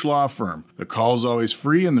 Bosch Law Firm. The call's always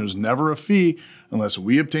free and there's never a fee unless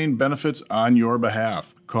we obtain benefits on your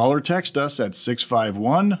behalf. Call or text us at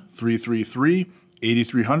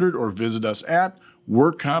 651-333-8300 or visit us at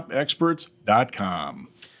WorkCompExperts.com.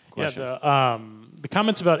 Yeah, the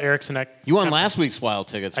comments about Eriksson. You won last week's Wild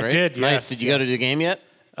tickets, right? I did, yes. Nice. Did you go to the game yet?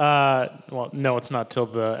 Well, no, it's not till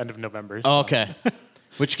the end of November. So. Oh, okay.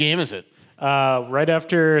 Which game is it? Right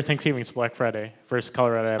after Thanksgiving, it's Black Friday versus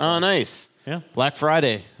Colorado Avalanche. Oh, nice. Yeah. Black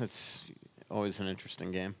Friday. That's always an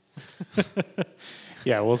interesting game.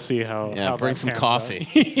 Yeah, we'll see how. Yeah, how bring that some pans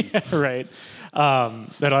coffee. out. Yeah, right.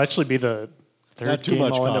 That'll actually be the third Not too game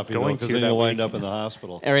much I'll end up coffee, going because to then that you'll wind week. up in the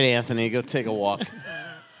hospital. All right, Anthony, go take a walk.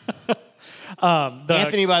 The-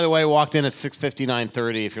 Anthony, by the way, walked in at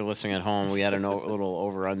 6:59:30. If you're listening at home, we had a little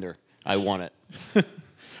over/under. I won it.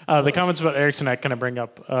 The comments about Eriksson kind of bring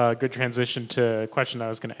up a good transition to a question I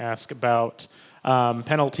was going to ask about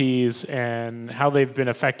penalties and how they've been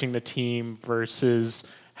affecting the team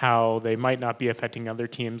versus how they might not be affecting other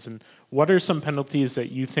teams. And what are some penalties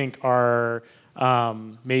that you think are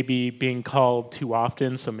maybe being called too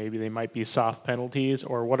often, so maybe they might be soft penalties,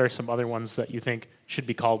 or what are some other ones that you think should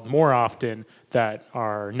be called more often that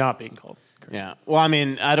are not being called? Yeah. Well, I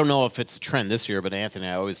mean, I don't know if it's a trend this year, but Anthony,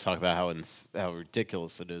 I always talk about how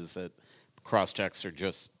ridiculous it is that cross checks are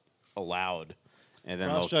just allowed, and then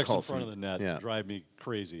Cross they'll checks call in front of the net Yeah. drive me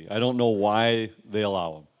crazy. I don't know why they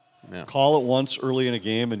allow them. Yeah. Call it once early in a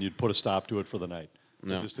game and you'd put a stop to it for the night.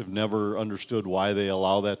 Yeah. I just have never understood why they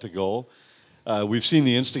allow that to go. We've seen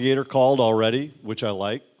the instigator called already, which I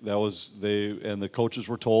like. That was and the coaches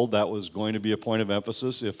were told that was going to be a point of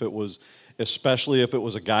emphasis especially if it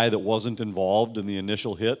was a guy that wasn't involved in the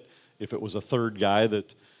initial hit. If it was a third guy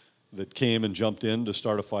that came and jumped in to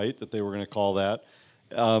start a fight, that they were going to call that.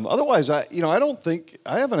 Otherwise, I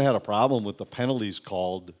haven't had a problem with the penalties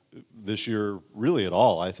called this year really at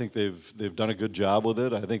all. I think they've done a good job with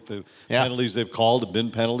it. I think the penalties they've called have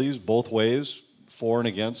been penalties both ways, for and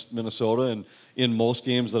against Minnesota, and in most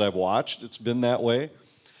games that I've watched, it's been that way.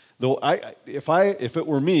 Though if it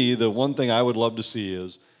were me, the one thing I would love to see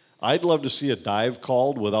is I'd love to see a dive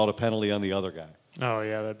called without a penalty on the other guy. Oh,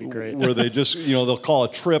 yeah, that'd be great. Where they just, they'll call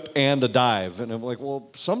a trip and a dive. And I'm like, well,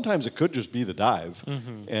 sometimes it could just be the dive.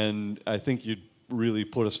 Mm-hmm. And I think you'd really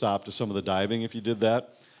put a stop to some of the diving if you did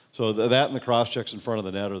that. So that and the cross checks in front of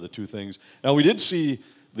the net are the two things. Now, we did see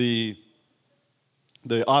the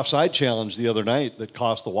offside challenge the other night that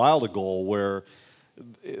cost the Wild a goal, where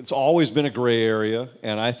it's always been a gray area,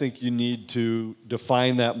 and I think you need to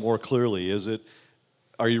define that more clearly.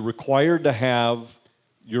 Are you required to have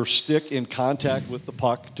your stick in contact with the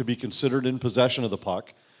puck to be considered in possession of the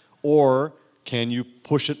puck, or can you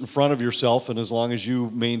push it in front of yourself, and as long as you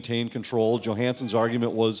maintain control? Johansson's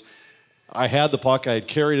argument was, I had the puck, I had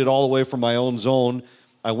carried it all the way from my own zone,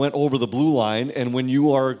 I went over the blue line, and when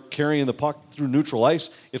you are carrying the puck through neutral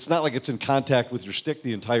ice, it's not like it's in contact with your stick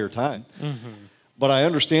the entire time. Mm-hmm. But I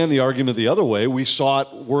understand the argument the other way. We saw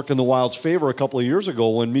it work in the Wild's favor a couple of years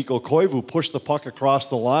ago when Mikko Koivu pushed the puck across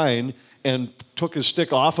the line and took his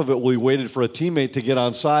stick off of it while he waited for a teammate to get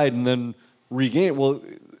onside and then regain. Well,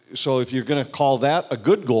 so if you're going to call that a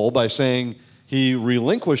good goal by saying he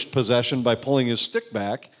relinquished possession by pulling his stick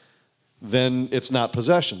back, then it's not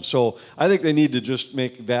possession. So I think they need to just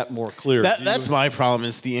make that more clear. That's my problem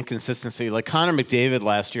is the inconsistency. Like Connor McDavid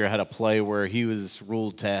last year had a play where he was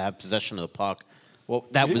ruled to have possession of the puck. Well,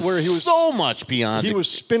 that was so much beyond. He was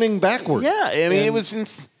spinning backward. Yeah, I mean, it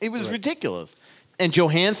was ridiculous. And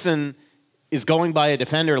Johansson is going by a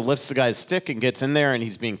defender, lifts the guy's stick, and gets in there, and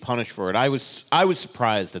he's being punished for it. I was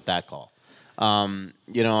surprised at that call. And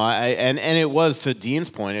it was, to Dean's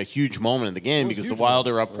point, a huge moment in the game because the Wild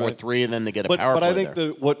are up 4-3, and then they get a power play. But I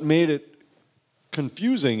think what made it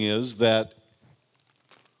confusing is that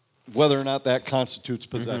whether or not that constitutes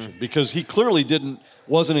possession, because he clearly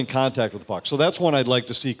wasn't in contact with the puck. So that's one I'd like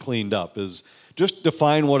to see cleaned up, is just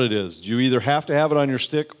define what it is. You either have to have it on your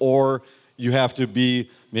stick, or you have to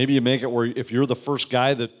maybe you make it where if you're the first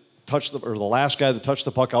guy that touched or the last guy that touched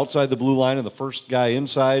the puck outside the blue line and the first guy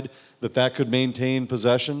inside, that could maintain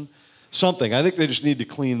possession. Something. I think they just need to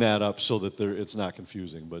clean that up so that it's not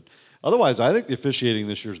confusing. But otherwise, I think the officiating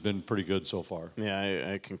this year has been pretty good so far.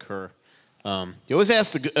 Yeah, I concur. You always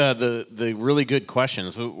ask the really good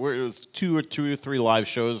questions. It was two or three live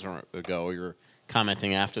shows ago. You were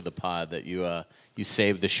commenting after the pod that you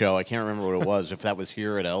saved the show. I can't remember what it was, if that was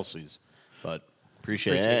here at Elsie's, but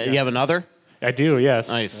appreciate it. You have another? I do,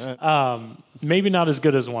 yes. Nice. Maybe not as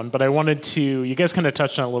good as one, but I wanted to. You guys kind of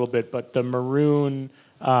touched on it a little bit, but the Maroon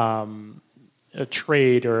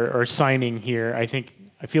trade or signing here, I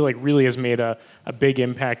feel like really has made a big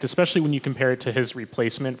impact, especially when you compare it to his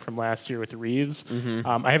replacement from last year with Reeves.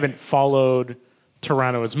 I haven't followed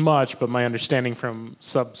Toronto as much, but my understanding from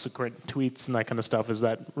subsequent tweets and that kind of stuff is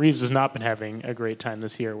that Reeves has not been having a great time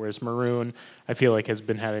this year, whereas Maroon, I feel like, has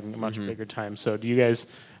been having a much bigger time. So do you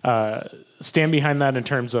guys stand behind that in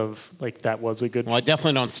terms of, like, that was a good... Well, I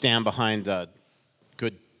definitely don't stand behind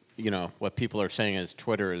good, what people are saying as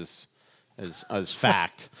Twitter as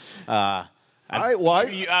fact. My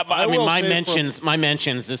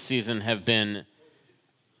mentions this season have been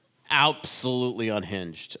absolutely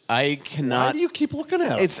unhinged. I cannot. Why do you keep looking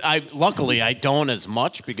at it? Luckily, I don't as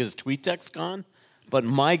much because TweetDeck's gone. But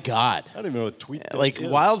my God, I don't even know what TweetDeck is.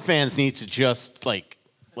 Wild fans need to just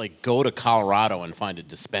go to Colorado and find a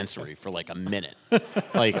dispensary for a minute.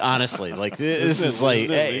 Honestly, this is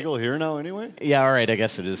isn't it legal here now anyway? Yeah, all right. I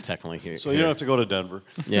guess it is technically here. So you don't have to go to Denver.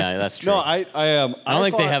 Yeah, that's true. No, I don't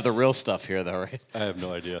think they have the real stuff here, though, right? I have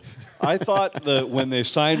no idea. I thought that when they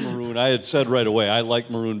signed Maroon, I had said right away I like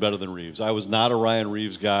Maroon better than Reeves. I was not a Ryan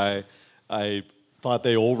Reeves guy. I thought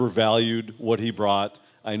they overvalued what he brought.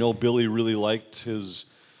 I know Billy really liked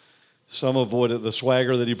some of the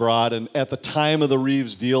swagger that he brought. And at the time of the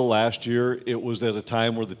Reeves deal last year, it was at a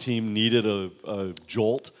time where the team needed a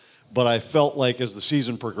jolt. But I felt like as the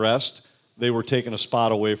season progressed, they were taking a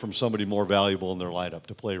spot away from somebody more valuable in their lineup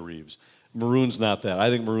to play Reeves. Maroon's not that. I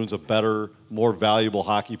think Maroon's a better, more valuable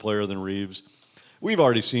hockey player than Reeves. We've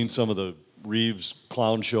already seen some of the Reeves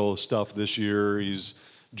clown show stuff this year. He's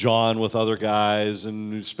jawing with other guys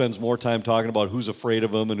and he spends more time talking about who's afraid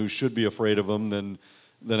of him and who should be afraid of him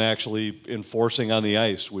than actually enforcing on the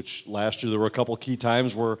ice, which last year there were a couple key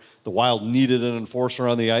times where the Wild needed an enforcer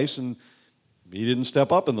on the ice, and he didn't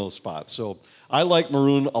step up in those spots. So I like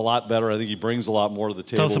Maroon a lot better. I think he brings a lot more to the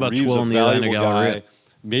table. Tell us about Reeves, Jewel a in the valuable Galleria. guy.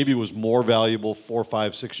 Maybe was more valuable 4,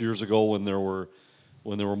 5, 6 years ago when there were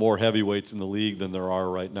more heavyweights in the league than there are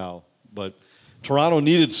right now. But Toronto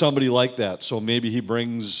needed somebody like that, so maybe he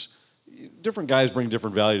brings – different guys bring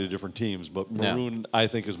different value to different teams, but Maroon, I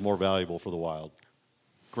think, is more valuable for the Wild.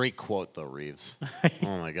 Great quote, though, Reeves.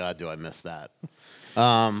 Oh, my God, do I miss that.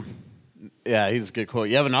 Yeah, he's a good quote.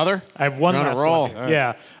 You have another? I have one last roll. one. Right.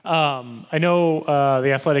 Yeah. I know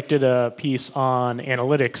The Athletic did a piece on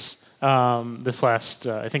analytics this last,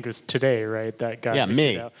 I think it was today, right? That guy. Yeah,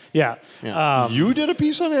 me. Yeah. You did a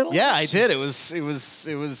piece on analytics? Yeah, I did. It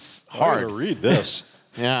was hard to read this.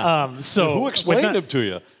 Yeah. So who explained it to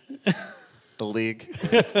you? The league.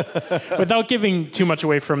 Without giving too much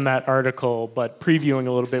away from that article, but previewing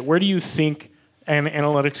a little bit, where do you think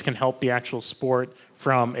analytics can help the actual sport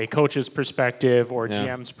from a coach's perspective or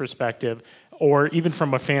GM's perspective, or even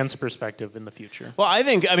from a fan's perspective in the future? Well,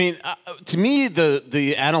 to me,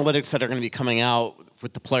 the analytics that are going to be coming out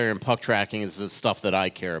with the player and puck tracking is the stuff that I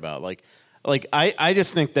care about. I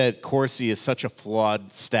just think that Corsi is such a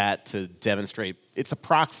flawed stat to demonstrate. It's a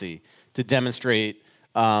proxy to demonstrate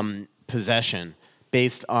possession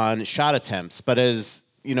based on shot attempts. But as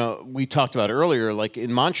we talked about earlier,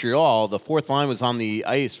 in Montreal, the fourth line was on the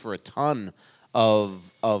ice for a ton of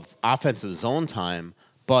offensive zone time,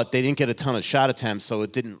 but they didn't get a ton of shot attempts, so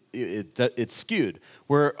it skewed.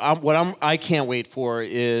 I can't wait for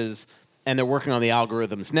is, and they're working on the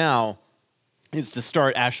algorithms now, is to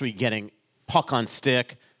start actually getting puck on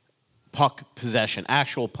stick, puck possession,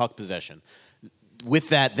 actual puck possession. With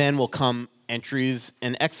that, then will come entries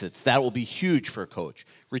and exits. That will be huge for a coach.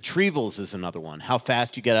 Retrievals is another one. How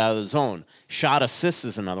fast you get out of the zone. Shot assists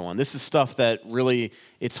is another one. This is stuff that really,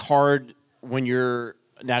 it's hard when you're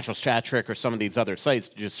Natural Stat Trick or some of these other sites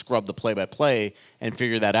to just scrub the play-by-play and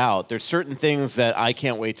figure that out. There's certain things that I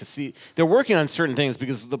can't wait to see. They're working on certain things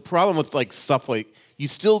because the problem with like stuff like,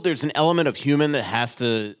 there's an element of human that has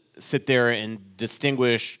to sit there and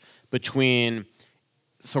distinguish between.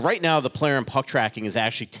 So right now, the player in puck tracking is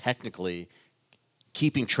actually technically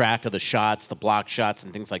keeping track of the shots, the block shots,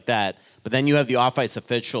 and things like that. But then you have the off-ice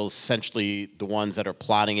officials, essentially the ones that are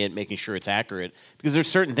plotting it, making sure it's accurate. Because there's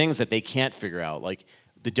certain things that they can't figure out, like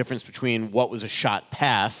the difference between what was a shot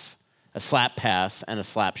pass, a slap pass, and a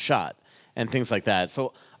slap shot, and things like that.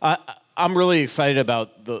 So I'm really excited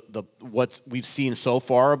about the what we've seen so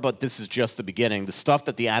far, but this is just the beginning. The stuff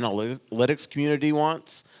that the analytics community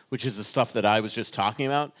wants, which is the stuff that I was just talking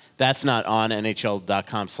about, that's not on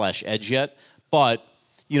NHL.com/edge yet. But,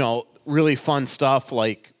 really fun stuff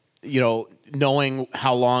like, knowing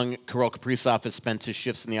how long Kirill Kaprizov has spent his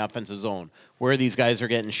shifts in the offensive zone, where these guys are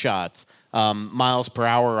getting shots, miles per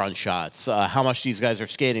hour on shots, how much these guys are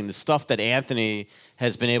skating. The stuff that Anthony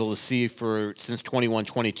has been able to see since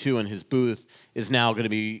 21-22 in his booth is now going to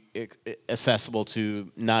be accessible to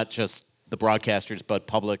not just the broadcasters, but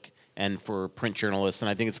public and for print journalists. And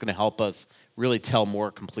I think it's going to help us really tell more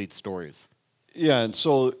complete stories. Yeah, and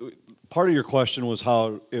so part of your question was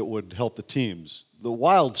how it would help the teams. The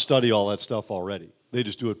Wild study all that stuff already. They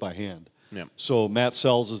just do it by hand. Yeah. So Matt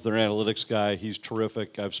Sells is their analytics guy. He's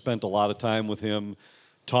terrific. I've spent a lot of time with him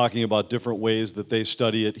talking about different ways that they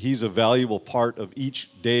study it. He's a valuable part of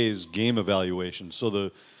each day's game evaluation. So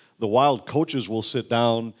the Wild coaches will sit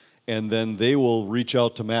down, and then they will reach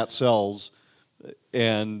out to Matt Sells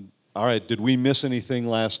and, all right, did we miss anything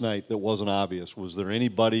last night that wasn't obvious? Was there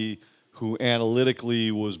anybody who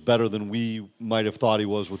analytically was better than we might have thought he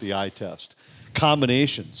was with the eye test?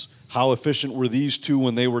 Combinations. How efficient were these two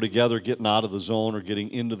when they were together getting out of the zone or getting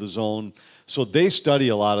into the zone? So they study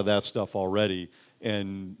a lot of that stuff already,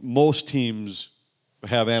 and most teams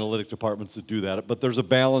have analytic departments that do that. But there's a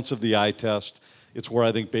balance of the eye test. It's where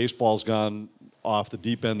I think baseball's gone off the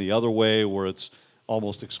deep end the other way, where it's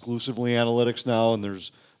almost exclusively analytics now, and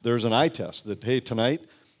there's an eye test that, hey, tonight,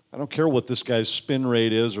 I don't care what this guy's spin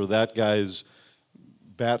rate is or that guy's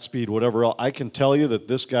bat speed, whatever else. I can tell you that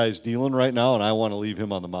this guy's dealing right now, and I want to leave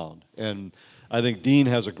him on the mound. And I think Dean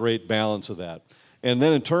has a great balance of that. And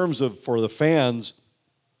then in terms of for the fans,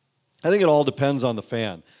 I think it all depends on the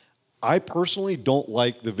fan. I personally don't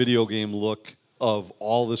like the video game look of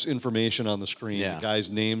all this information on the screen, the guys'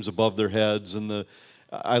 names above their heads, and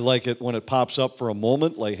I like it when it pops up for a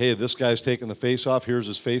moment, like, hey, this guy's taking the face-off, here's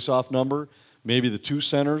his face-off number, maybe the two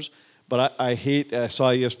centers. But I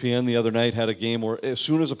saw ESPN the other night had a game where as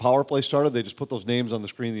soon as a power play started, they just put those names on the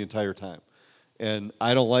screen the entire time. And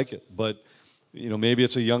I don't like it. But, maybe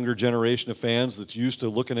it's a younger generation of fans that's used to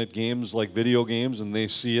looking at games like video games, and they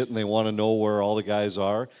see it and they want to know where all the guys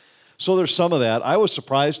are. So there's some of that. I was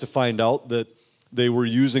surprised to find out that they were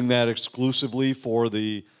using that exclusively for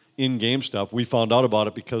the in-game stuff. We found out about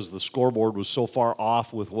it because the scoreboard was so far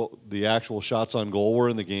off with what the actual shots on goal were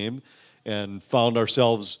in the game, and found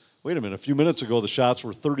ourselves, wait a minute, a few minutes ago the shots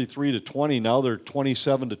were 33-20, now they're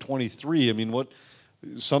 27-23. I mean,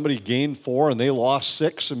 somebody gained 4 and they lost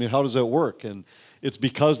 6? I mean, how does that work? And it's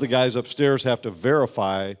because the guys upstairs have to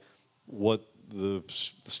verify what the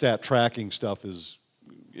stat tracking stuff is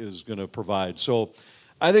going to provide. So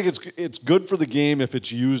I think it's good for the game if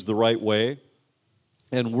it's used the right way.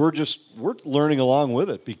 And we're learning along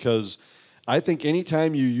with it, because I think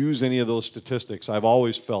anytime you use any of those statistics, I've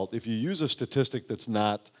always felt if you use a statistic that's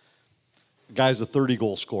not, guy's a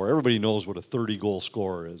 30-goal scorer, everybody knows what a 30-goal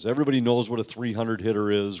scorer is. Everybody knows what a 300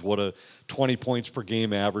 hitter is, what a 20 points per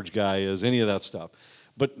game average guy is, any of that stuff.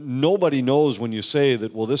 But nobody knows when you say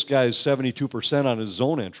that, well, this guy's 72% on his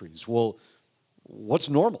zone entries. Well, what's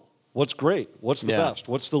normal? What's great? What's the best?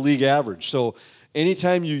 What's the league average? So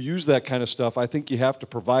anytime you use that kind of stuff, I think you have to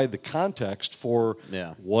provide the context for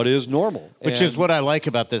what is normal. Which is what I like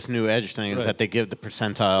about this new Edge thing, is that they give the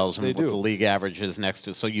percentiles and what do. the league average is next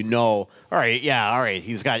to. So all right,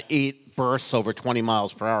 he's got 8 bursts over 20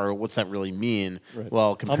 miles per hour. What's that really mean? Right.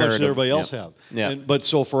 Well, how much does everybody else have? Yeah. But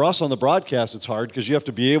so for us on the broadcast, it's hard because you have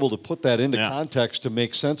to be able to put that into context to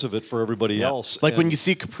make sense of it for everybody else. Like when you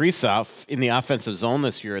see Kaprizov in the offensive zone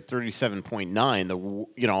this year at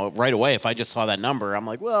 37.9, right away, if I just saw that number, I'm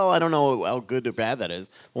like, well, I don't know how good or bad that is.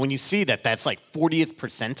 But when you see that's like 40th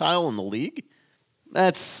percentile in the league,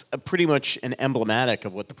 that's pretty much an emblematic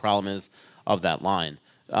of what the problem is of that line.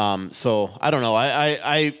 So I don't know.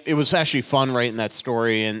 It was actually fun writing that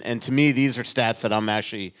story, and to me, these are stats that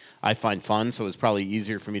I find fun. So it's probably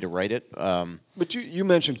easier for me to write it. But you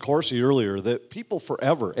mentioned Corsi earlier. That people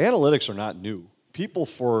forever, analytics are not new. People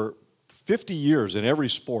for 50 years in every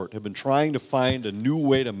sport have been trying to find a new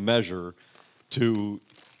way to measure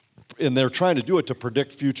and they're trying to do it to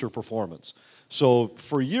predict future performance. So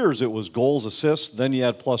for years it was goals, assists, then you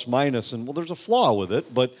had plus minus, and well, there's a flaw with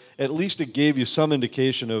it, but at least it gave you some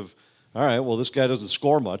indication of, all right, well, this guy doesn't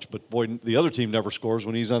score much, but boy, the other team never scores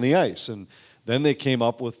when he's on the ice. And then they came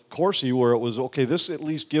up with Corsi, where it was, okay, this at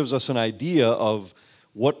least gives us an idea of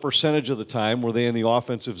what percentage of the time were they in the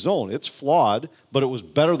offensive zone. It's flawed, but it was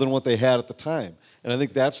better than what they had at the time. And I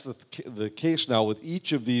think that's the case now with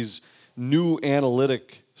each of these new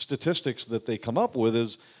analytic statistics that they come up with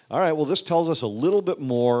is, all right, well, this tells us a little bit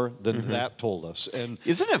more than that told us. And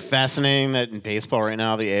isn't it fascinating that in baseball right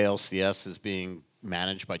now, the ALCS is being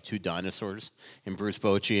managed by two dinosaurs in Bruce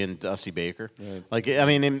Bochy and Dusty Baker? Right. Like, I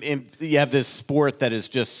mean, you have this sport that is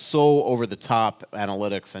just so over the top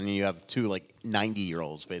analytics, and you have two like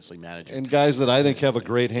 90-year-olds basically managing. And guys that I think have a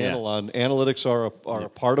great handle on analytics are a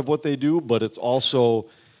part of what they do, but it's also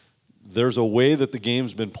there's a way that the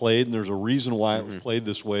game's been played, and there's a reason why it was played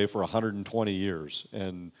this way for 120 years.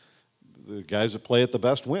 And the guys that play it the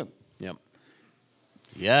best win. Yep.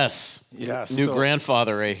 Yes. Yes. New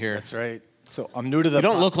grandfather right here. That's right. So I'm new to the. You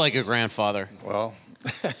don't look like a grandfather. Well,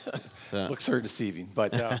 looks are deceiving.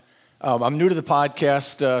 But I'm new to the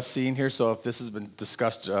podcast scene here, so if this has been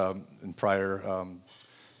discussed in prior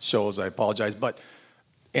shows, I apologize. But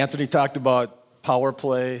Anthony talked about power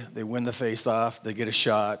play. They win the face-off. They get a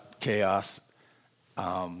shot. Chaos.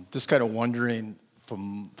 Just kind of wondering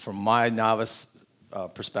from my novice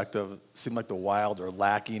perspective, it seemed like the Wild are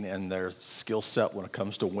lacking in their skill set when it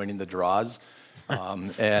comes to winning the draws.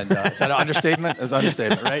 And is that an understatement? It's an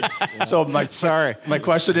understatement, right? Yeah. So my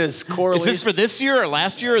question is correlation. Is this for this year or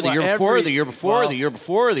last year or the year before or the year before or the year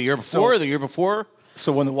before or the year before or the year before?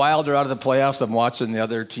 So when the Wild are out of the playoffs, I'm watching the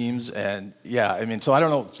other teams, and yeah, I mean, so I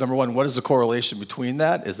don't know. Number one, what is the correlation between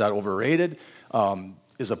that? Is that overrated?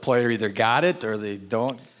 Is a player either got it or they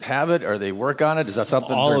don't have it or they work on it? Is that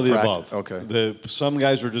something? All of the above. Okay. Some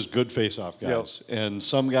guys are just good face-off guys, and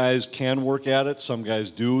some guys can work at it. Some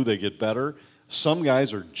guys do. They get better. Some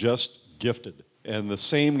guys are just gifted, and the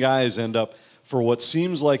same guys end up for what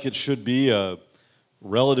seems like it should be a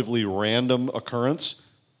relatively random occurrence.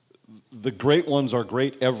 The great ones are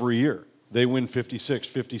great every year. They win 56,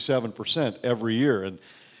 57% every year, and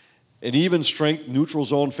an even strength neutral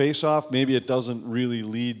zone face-off, maybe it doesn't really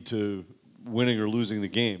lead to winning or losing the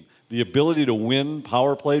game. The ability to win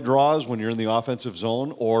power play draws when you're in the offensive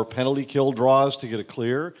zone or penalty kill draws to get a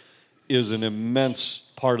clear is an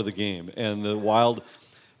immense part of the game. And the Wild,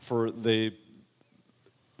 they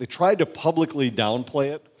tried to publicly downplay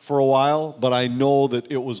it for a while, but I know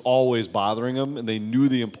that it was always bothering them, and they knew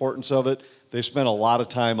the importance of it. They spent a lot of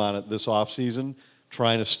time on it this offseason,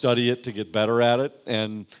 trying to study it to get better at it.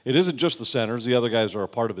 And it isn't just the centers. The other guys are a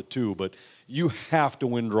part of it too. But you have to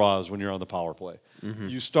win draws when you're on the power play. Mm-hmm.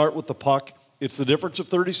 You start with the puck. It's the difference of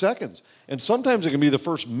 30 seconds. And sometimes it can be the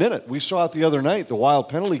first minute. We saw it the other night. The Wild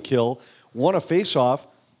penalty kill won a face-off.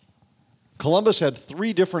 Columbus had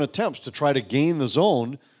 3 different attempts to try to gain the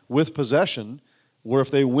zone with possession, where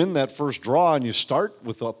if they win that first draw and you start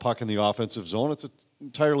with the puck in the offensive zone, it's an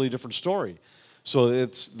entirely different story. So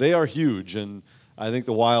they are huge, and I think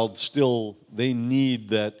the Wild still, they need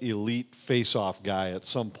that elite face-off guy at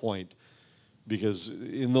some point, because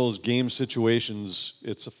in those game situations,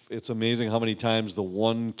 it's amazing how many times the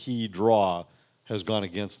one key draw has gone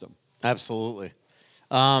against them. Absolutely.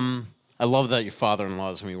 I love that your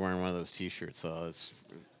father-in-law is going to be wearing one of those T-shirts, so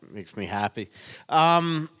it makes me happy.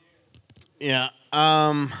 God,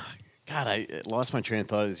 I lost my train of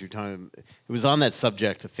thought as you're talking. It was on that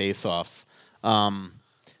subject of face-offs.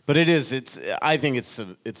 But I think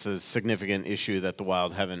it's a significant issue that the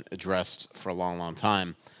Wild haven't addressed for a long, long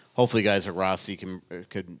time. Hopefully guys at Rossi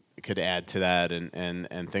could add to that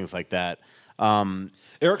and things like that.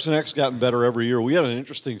 Eriksson Ek's gotten better every year. We had an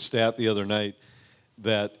interesting stat the other night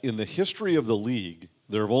that in the history of the league,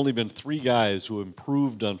 there have only been 3 guys who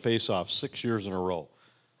improved on faceoffs 6 years in a row.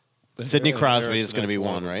 Sidney Crosby is going to be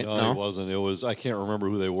one, right? No, it wasn't. It was, I can't remember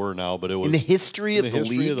who they were now, but it was in the history of the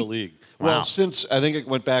league. Wow. Well, since I think it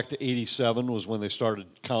went back to '87 was when they started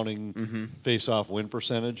counting face-off win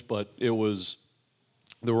percentage, but it was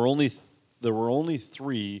there were only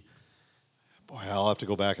 3. Boy, I'll have to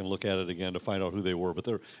go back and look at it again to find out who they were. But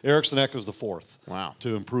Eriksson Ek was the 4th. Wow.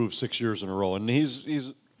 To improve 6 years in a row, and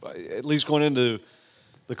he's at least going into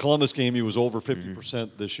The Columbus game, he was over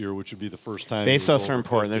 50% this year, which would be the first time. Face-offs are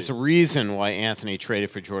important. There's a reason why Anthony traded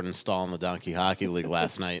for Jordan Stahl in the Donkey Hockey League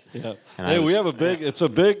last night. Yeah. Hey, we have it's a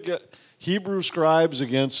big Hebrew Scribes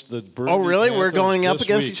against the Burgundy Oh, really? Panthers We're going up this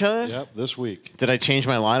against week. each other? Yep, this week. Did I change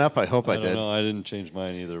my lineup? I hope I did. No, I didn't change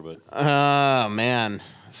mine either, but. Oh, man.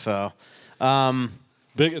 So.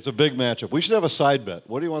 It's a big matchup. We should have a side bet.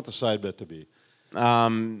 What do you want the side bet to be?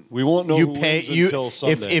 We won't know who wins until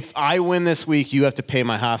Sunday. If I win this week, you have to pay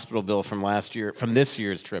my hospital bill from this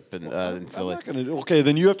year's trip in Philly. Okay,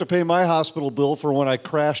 then you have to pay my hospital bill for when I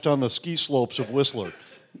crashed on the ski slopes of Whistler.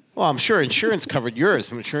 Well, I'm sure insurance covered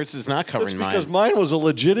yours. Insurance is not covering mine. Because mine was a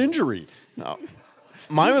legit injury. No.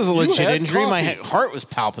 Mine was a legit injury. Coffee. My heart was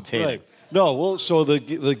palpitating. Right. No, well, so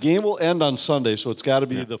the game will end on Sunday, so it's got to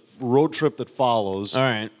be the road trip that follows. All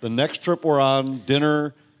right. The next trip we're on,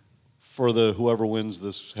 dinner for whoever wins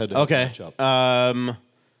this head-to-head matchup.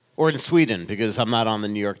 Or in Sweden, because I'm not on the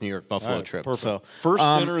New York Buffalo trip. Perfect. So first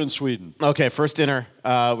dinner in Sweden. Okay, first dinner.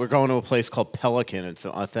 We're going to a place called Pelican. It's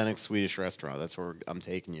an authentic Swedish restaurant. That's where I'm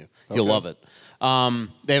taking you. You'll love it.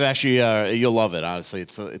 They've actually you'll love it. Honestly,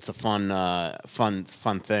 it's a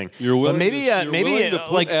fun thing. You're willing, but maybe to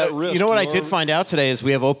put at risk. You know what I did find out today is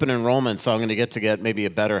we have open enrollment, so I'm going to get maybe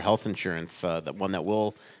a better health insurance, one that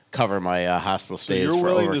will cover my hospital stays so for you're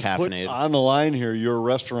willing over-caffeinated. to put on the line here your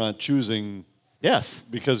restaurant choosing. Yes,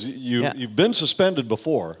 because you've been suspended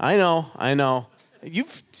before. I know.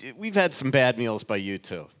 We've had some bad meals by you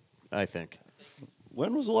too, I think.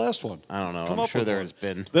 When was the last one? I don't know. I'm sure there has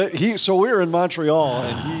been. So we were in Montreal,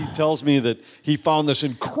 and he tells me that he found this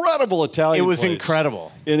incredible Italian place. It was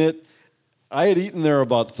incredible. I had eaten there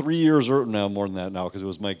about 3 years, or now more than that now, because it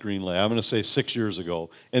was Mike Greenlay. I'm going to say 6 years ago.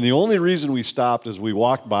 And the only reason we stopped is we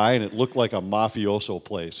walked by, and it looked like a mafioso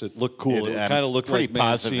place. It looked cool. It kind of looked like pretty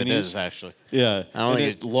positive Mancini's. it is, actually. Yeah. I don't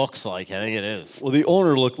think it looks like. I think it is. Well, the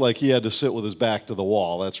owner looked like he had to sit with his back to the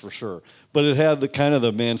wall, that's for sure. But it had the kind of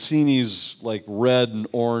the Mancini's, like red and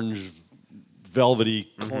orange,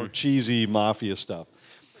 velvety, cheesy mafia stuff.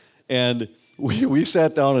 And we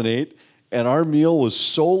sat down and ate. And our meal was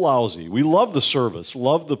so lousy. We loved the service,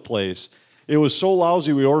 loved the place. It was so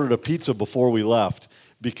lousy we ordered a pizza before we left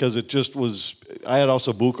because it just was. I had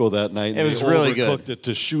ossobuco that night. It was really good. Cooked it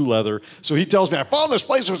to shoe leather. So he tells me, I found this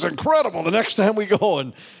place. It was incredible. The next time we go.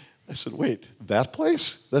 And I said, wait, that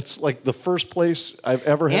place? That's like the first place I've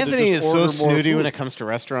ever had Anthony to just is so order more snooty food. when it comes to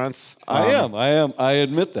restaurants. I am. I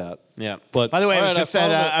admit that. Yeah. But by the way,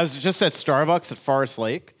 I was just at Starbucks at Forest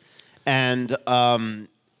Lake, and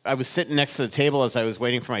I was sitting next to the table as I was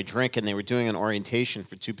waiting for my drink, and they were doing an orientation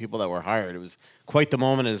for 2 people that were hired. It was quite the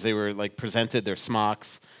moment as they were presented their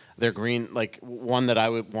smocks, their green, one that I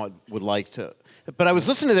would like to. But I was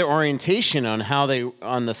listening to their orientation on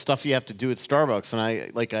on the stuff you have to do at Starbucks,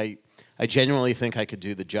 and I genuinely think I could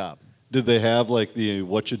do the job. Did they have what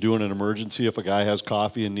you do in an emergency if a guy has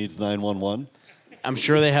coffee and needs 911? I'm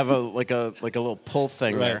sure they have a little pull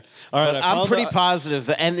thing there. All right, but I'm pretty positive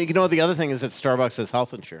that, and the other thing is that Starbucks has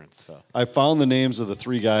health insurance. So I found the names of the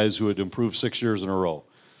 3 guys who had improved 6 years in a row: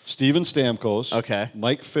 Steven Stamkos,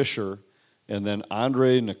 Mike Fisher, and then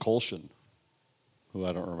Andrei Nikolshin, who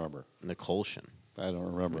I don't remember. Nikolshin. I don't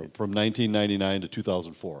remember. From 1999 to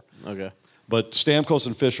 2004. Okay. But Stamkos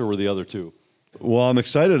and Fisher were the other 2. Well, I'm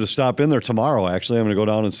excited to stop in there tomorrow, actually. I'm going to go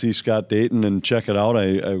down and see Scott Dayton and check it out.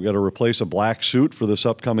 I've got to replace a black suit for this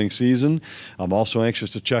upcoming season. I'm also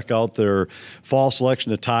anxious to check out their fall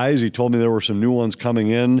selection of ties. He told me there were some new ones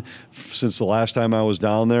coming in since the last time I was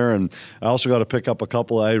down there. And I also got to pick up a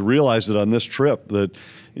couple. I realized it on this trip that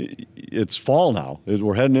it's fall now.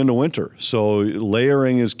 We're heading into winter. So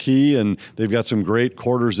layering is key, and they've got some great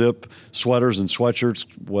quarter zip sweaters and sweatshirts,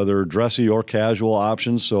 whether dressy or casual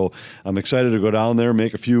options. So I'm excited to go down there,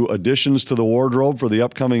 make a few additions to the wardrobe for the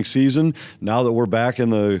upcoming season. Now that we're back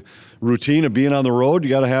in the routine of being on the road, you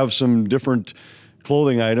got to have some different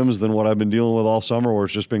clothing items than what I've been dealing with all summer, where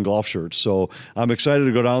it's just been golf shirts. So I'm excited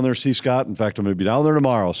to go down there, see Scott. In fact, I'm going to be down there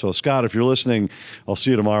tomorrow. So Scott, if you're listening, I'll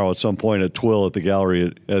see you tomorrow at some point at Twill at the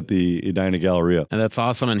gallery at the Edina Galleria. And that's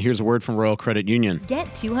awesome. And here's a word from Royal Credit Union. Get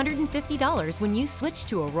 $250 when you switch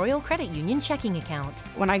to a Royal Credit Union checking account.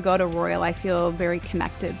 When I go to Royal, I feel very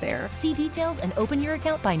connected there. See details and open your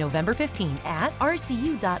account by November 15 at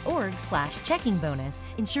rcu.org/checking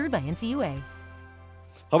bonus. Insured by NCUA.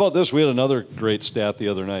 How about this? We had another great stat the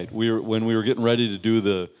other night. When we were getting ready to do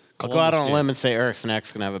the I'll go out on a limb and say Eric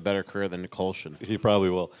Snack's going to have a better career than Nikolshin. He probably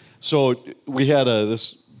will. So we had I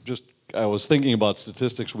was thinking about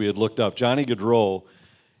statistics we had looked up. Johnny Gaudreau,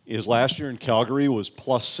 his last year in Calgary was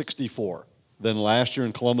plus 64. then last year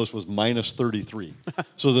in Columbus was minus 33.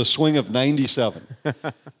 So the swing of 97.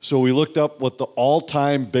 So we looked up what the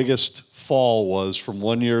all-time biggest fall was from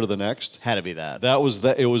one year to the next. Had to be that.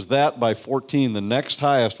 It was that by 14. The next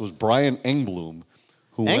highest was Brian Engblom,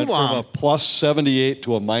 who went from a plus 78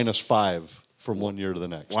 to a minus 5 from one year to the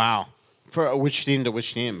next. Wow. For which team to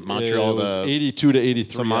which team? Montreal it was to 82 to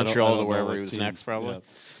 83. So Montreal I don't to know wherever what he was team. next, probably. Yeah.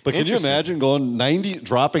 But can you imagine going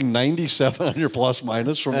dropping 97 on your plus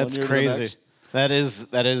minus from one year crazy. to the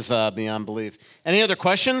next? That is beyond belief. Any other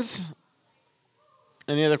questions?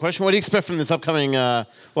 Any other question? What do you expect from this upcoming?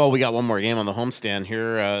 We got one more game on the homestand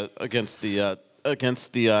here against the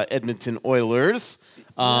Edmonton Oilers.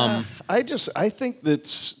 I think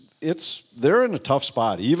that they're in a tough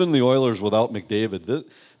spot. Even the Oilers without McDavid.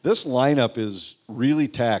 This lineup is really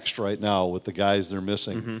taxed right now with the guys they're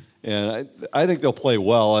missing, and I think they'll play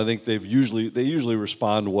well. I think they usually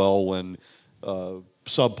respond well when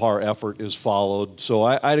subpar effort is followed. So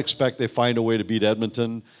I'd expect they find a way to beat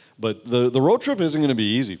Edmonton. But the road trip isn't going to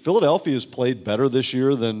be easy. Philadelphia has played better this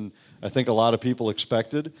year than I think a lot of people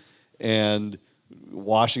expected, and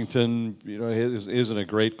Washington, isn't a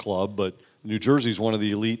great club, but New Jersey's one of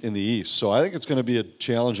the elite in the East. So I think it's going to be a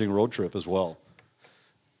challenging road trip as well.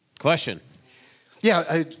 Question. Yeah,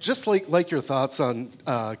 I just like your thoughts on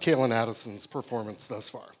Kalen Addison's performance thus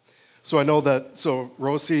far. So I know that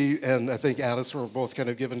Rossi and I think Addison were both kind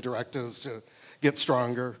of given directives to get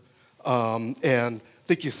stronger, and I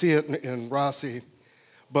think you see it in Rossi.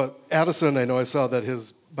 But Addison, I know I saw that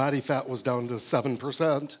his body fat was down to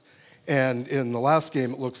 7%, and in the last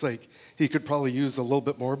game it looks like he could probably use a little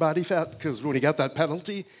bit more body fat because when he got that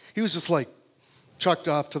penalty, he was just like chucked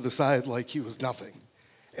off to the side like he was nothing.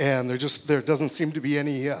 And there doesn't seem to be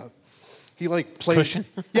any. He like plays. Cushion?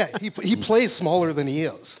 Yeah, he plays smaller than he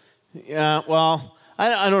is. Yeah, well,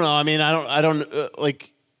 I don't know. I mean, I don't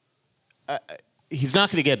he's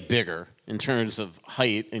not going to get bigger in terms of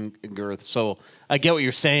height and girth. So I get what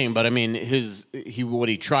you're saying, but I mean, what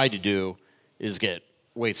he tried to do is get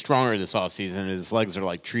way stronger this offseason. His legs are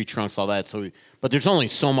like tree trunks, all that. So, but there's only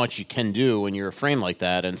so much you can do when you're a frame like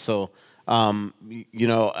that, and so.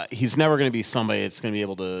 He's never going to be somebody that's going to be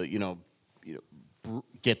able to,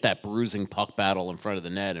 get that bruising puck battle in front of the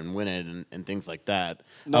net and win it and things like that.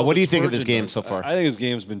 What do you think of his game so far? I think his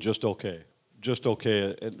game's been just okay. Just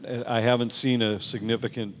okay. And I haven't seen a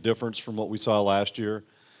significant difference from what we saw last year.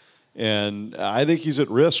 And I think he's at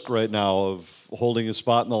risk right now of holding his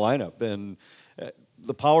spot in the lineup. And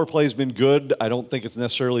the power play's been good. I don't think it's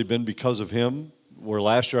necessarily been because of him, where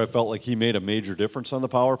last year I felt like he made a major difference on the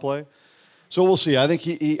power play. So we'll see. I think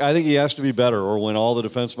he has to be better, or when all the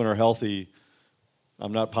defensemen are healthy,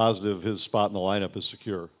 I'm not positive his spot in the lineup is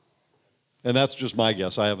secure. And that's just my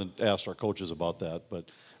guess. I haven't asked our coaches about that, but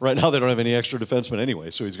right now they don't have any extra defensemen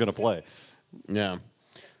anyway, so he's going to play. Yeah.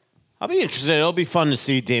 I'll be interested. It'll be fun to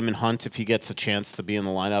see Damon Hunt if he gets a chance to be in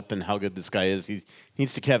the lineup and how good this guy is. He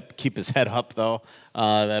needs to keep his head up, though.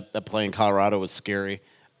 That play in Colorado was scary.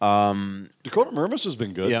 Dakota Mermis has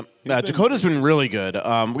been good. Yeah, Dakota's been really good.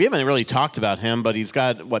 We haven't really talked about him, but he's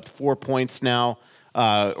got 4 points now,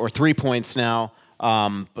 or 3 points now.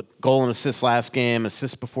 But goal and assist last game,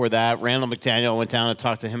 assist before that. Randall McDaniel went down and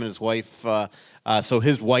talked to him and his wife. So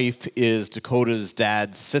his wife is Dakota's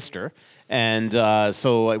dad's sister, and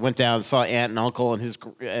so I went down and saw aunt and uncle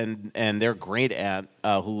and their great aunt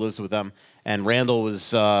who lives with them. And Randall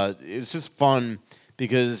was it was just fun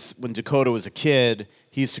because when Dakota was a kid,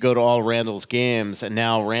 he used to go to all Randall's games, and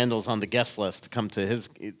now Randall's on the guest list to come to his,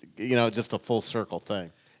 just a full circle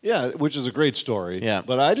thing. Yeah, which is a great story. Yeah.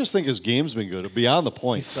 But I just think his game's been good, beyond the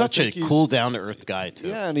point. He's such a cool, down-to-earth guy, too.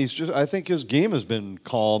 Yeah, and I think his game has been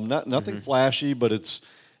calm, nothing flashy, but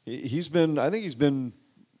he's been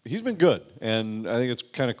good. And I think it's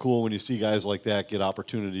kind of cool when you see guys like that get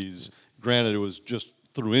opportunities. Granted, it was just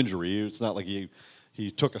through injury. It's not like he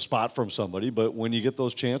took a spot from somebody, but when you get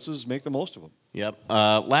those chances, make the most of them. Yep.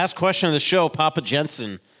 Last question of the show, Papa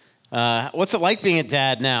Jensen. What's it like being a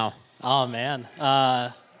dad now? Oh, man.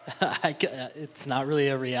 It's not really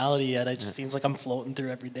a reality yet. It just seems like I'm floating through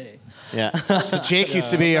every day. Yeah. So Jake used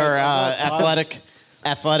to be our athletic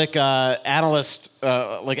analyst,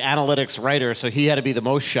 analytics writer, so he had to be the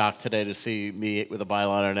most shocked today to see me with a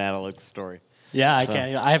byline on an analytics story. Yeah,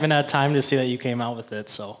 I haven't had time to see that you came out with it,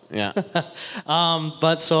 so. Yeah.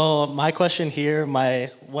 But so my question here, my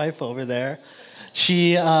wife over there,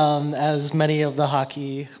 she, as many of the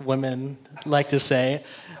hockey women like to say,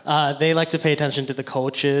 they like to pay attention to the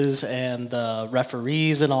coaches and the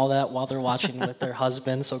referees and all that while they're watching with their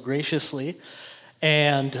husband so graciously.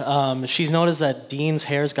 And she's noticed that Dean's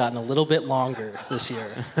hair's gotten a little bit longer this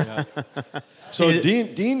year. Yeah. So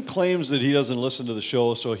Dean claims that he doesn't listen to the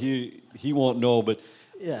show, so he won't know. But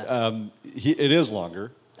it is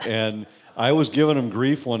longer, and I was giving him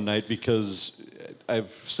grief one night because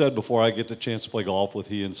I've said before I get the chance to play golf with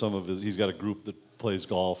he and some of his. He's got a group that plays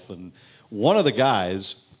golf, and one of the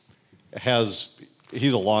guys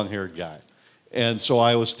he's a long-haired guy, and so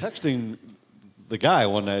I was texting the guy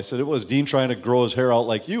one night. I said, it was Dean trying to grow his hair out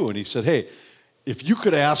like you, and he said, hey, if you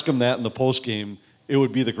could ask him that in the post game, it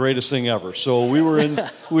would be the greatest thing ever. So we were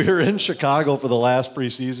in Chicago for the last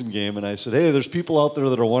preseason game, and I said, hey, there's people out there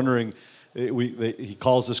that are wondering. He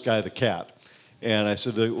calls this guy the Cat, and I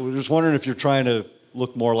said, we're just wondering if you're trying to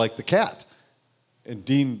look more like the Cat. And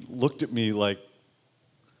Dean looked at me like,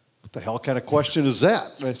 what the hell kind of question is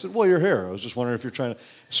that? And I said, well, your hair. I was just wondering if you're trying to.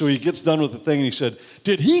 So he gets done with the thing, and he said,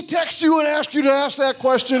 did he text you and ask you to ask that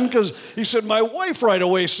question? Because he said, my wife right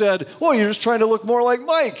away said, well, you're just trying to look more like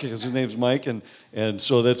Mike, because his name's Mike. And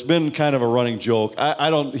so that's been kind of a running joke.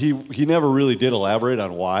 He never really did elaborate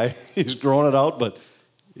on why he's growing it out, but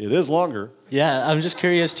it is longer. Yeah, I'm just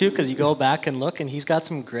curious too, because you go back and look, and he's got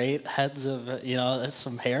some great heads of, there's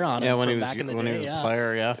some hair on him. Yeah, when from he was back in the when day. he was a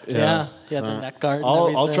player, Yeah, the neck guard.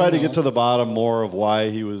 I'll try to get to the bottom more of why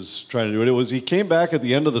he was trying to do it. He came back at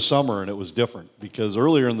the end of the summer, and it was different because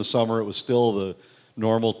earlier in the summer it was still the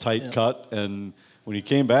normal tight cut, and when he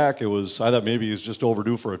came back, I thought maybe he was just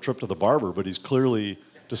overdue for a trip to the barber, but he's clearly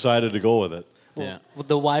decided to go with it. Well,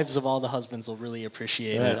 the wives of all the husbands will really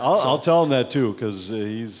appreciate it. I'll tell him that too, because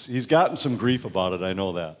he's gotten some grief about it. I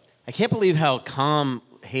know that. I can't believe how calm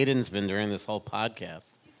Hayden's been during this whole podcast.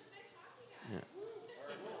 Yeah.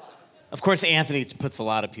 Of course, Anthony puts a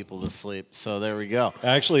lot of people to sleep, so there we go.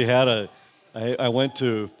 I actually I went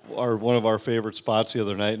to one of our favorite spots the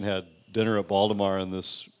other night and had dinner at Baltimore, and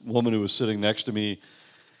this woman who was sitting next to me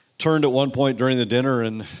turned at one point during the dinner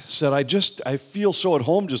and said, I feel so at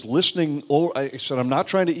home just listening. I said, I'm not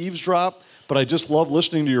trying to eavesdrop, but I just love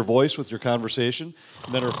listening to your voice with your conversation.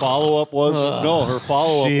 And then her follow-up was,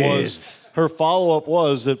 her follow-up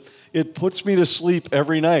was that it puts me to sleep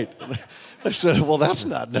every night. I said, well, that's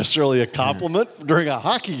not necessarily a compliment during a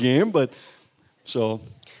hockey game, but so.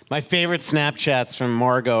 My favorite Snapchats from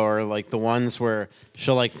Margot are like the ones where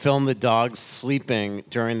she'll like film the dogs sleeping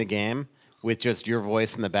during the game with just your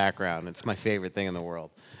voice in the background. It's my favorite thing in the world.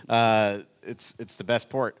 It's the best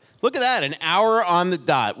port. Look at that, an hour on the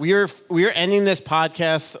dot. We are ending this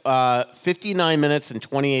podcast 59 minutes and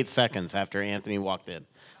 28 seconds after Anthony walked in.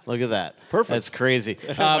 Look at that. Perfect. That's crazy.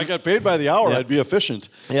 If I got paid by the hour, I'd be efficient.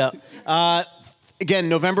 Yeah. Again,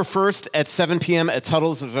 November 1st at 7 p.m. at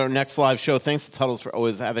Tuttle's is our next live show. Thanks to Tuttle's for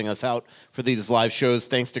always having us out for these live shows.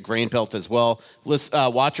 Thanks to Grain Belt as well.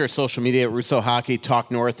 Watch our social media at Russo Hockey,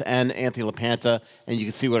 Talk North, and Anthony LaPanta, and you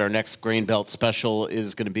can see what our next Grain Belt special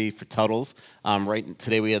is going to be for Tuttle's. Right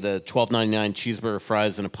today we have the $12.99 cheeseburger,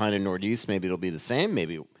 fries, and a pint of Northeast. Maybe it'll be the same.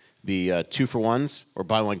 Maybe be 2-for-1s or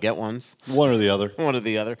buy one, get ones. One or the other. One or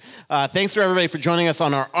the other. Thanks for everybody for joining us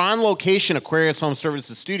on our on-location Aquarius Home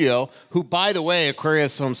Services studio, who, by the way,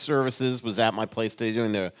 Aquarius Home Services was at my place today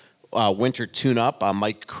doing the winter tune-up.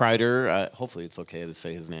 Mike Kreider, hopefully it's okay to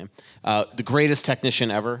say his name, the greatest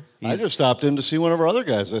technician ever. I just stopped in to see one of our other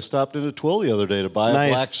guys. I stopped into Twill the other day to buy a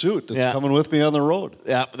black suit that's coming with me on the road.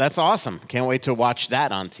 Yeah, that's awesome. Can't wait to watch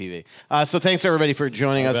that on TV. So thanks, everybody, for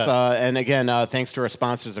joining us. And again, thanks to our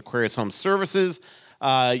sponsors, Aquarius Home Services,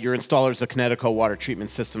 your installers of Connecticut Water Treatment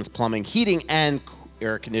Systems, Plumbing, Heating, and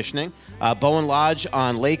Air Conditioning, Bowen Lodge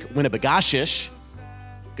on Lake Winnebagashish.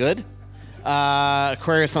 Good.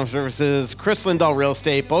 Aquarius Home Services, Chris Lindahl Real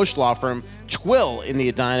Estate, Bosch Law Firm, Twill in the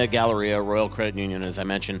Edina Galleria, Royal Credit Union, as I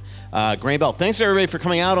mentioned. Grain Belt. Thanks, everybody, for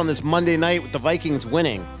coming out on this Monday night with the Vikings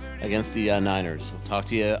winning against the Niners. We'll talk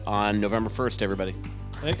to you on November 1st, everybody.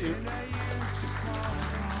 Thank you.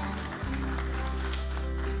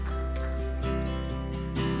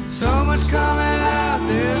 So much coming out,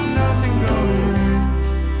 there's nothing going in.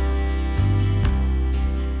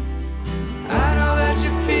 I know that you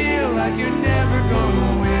feel like you're never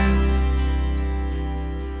gonna win.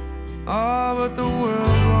 Oh, but the world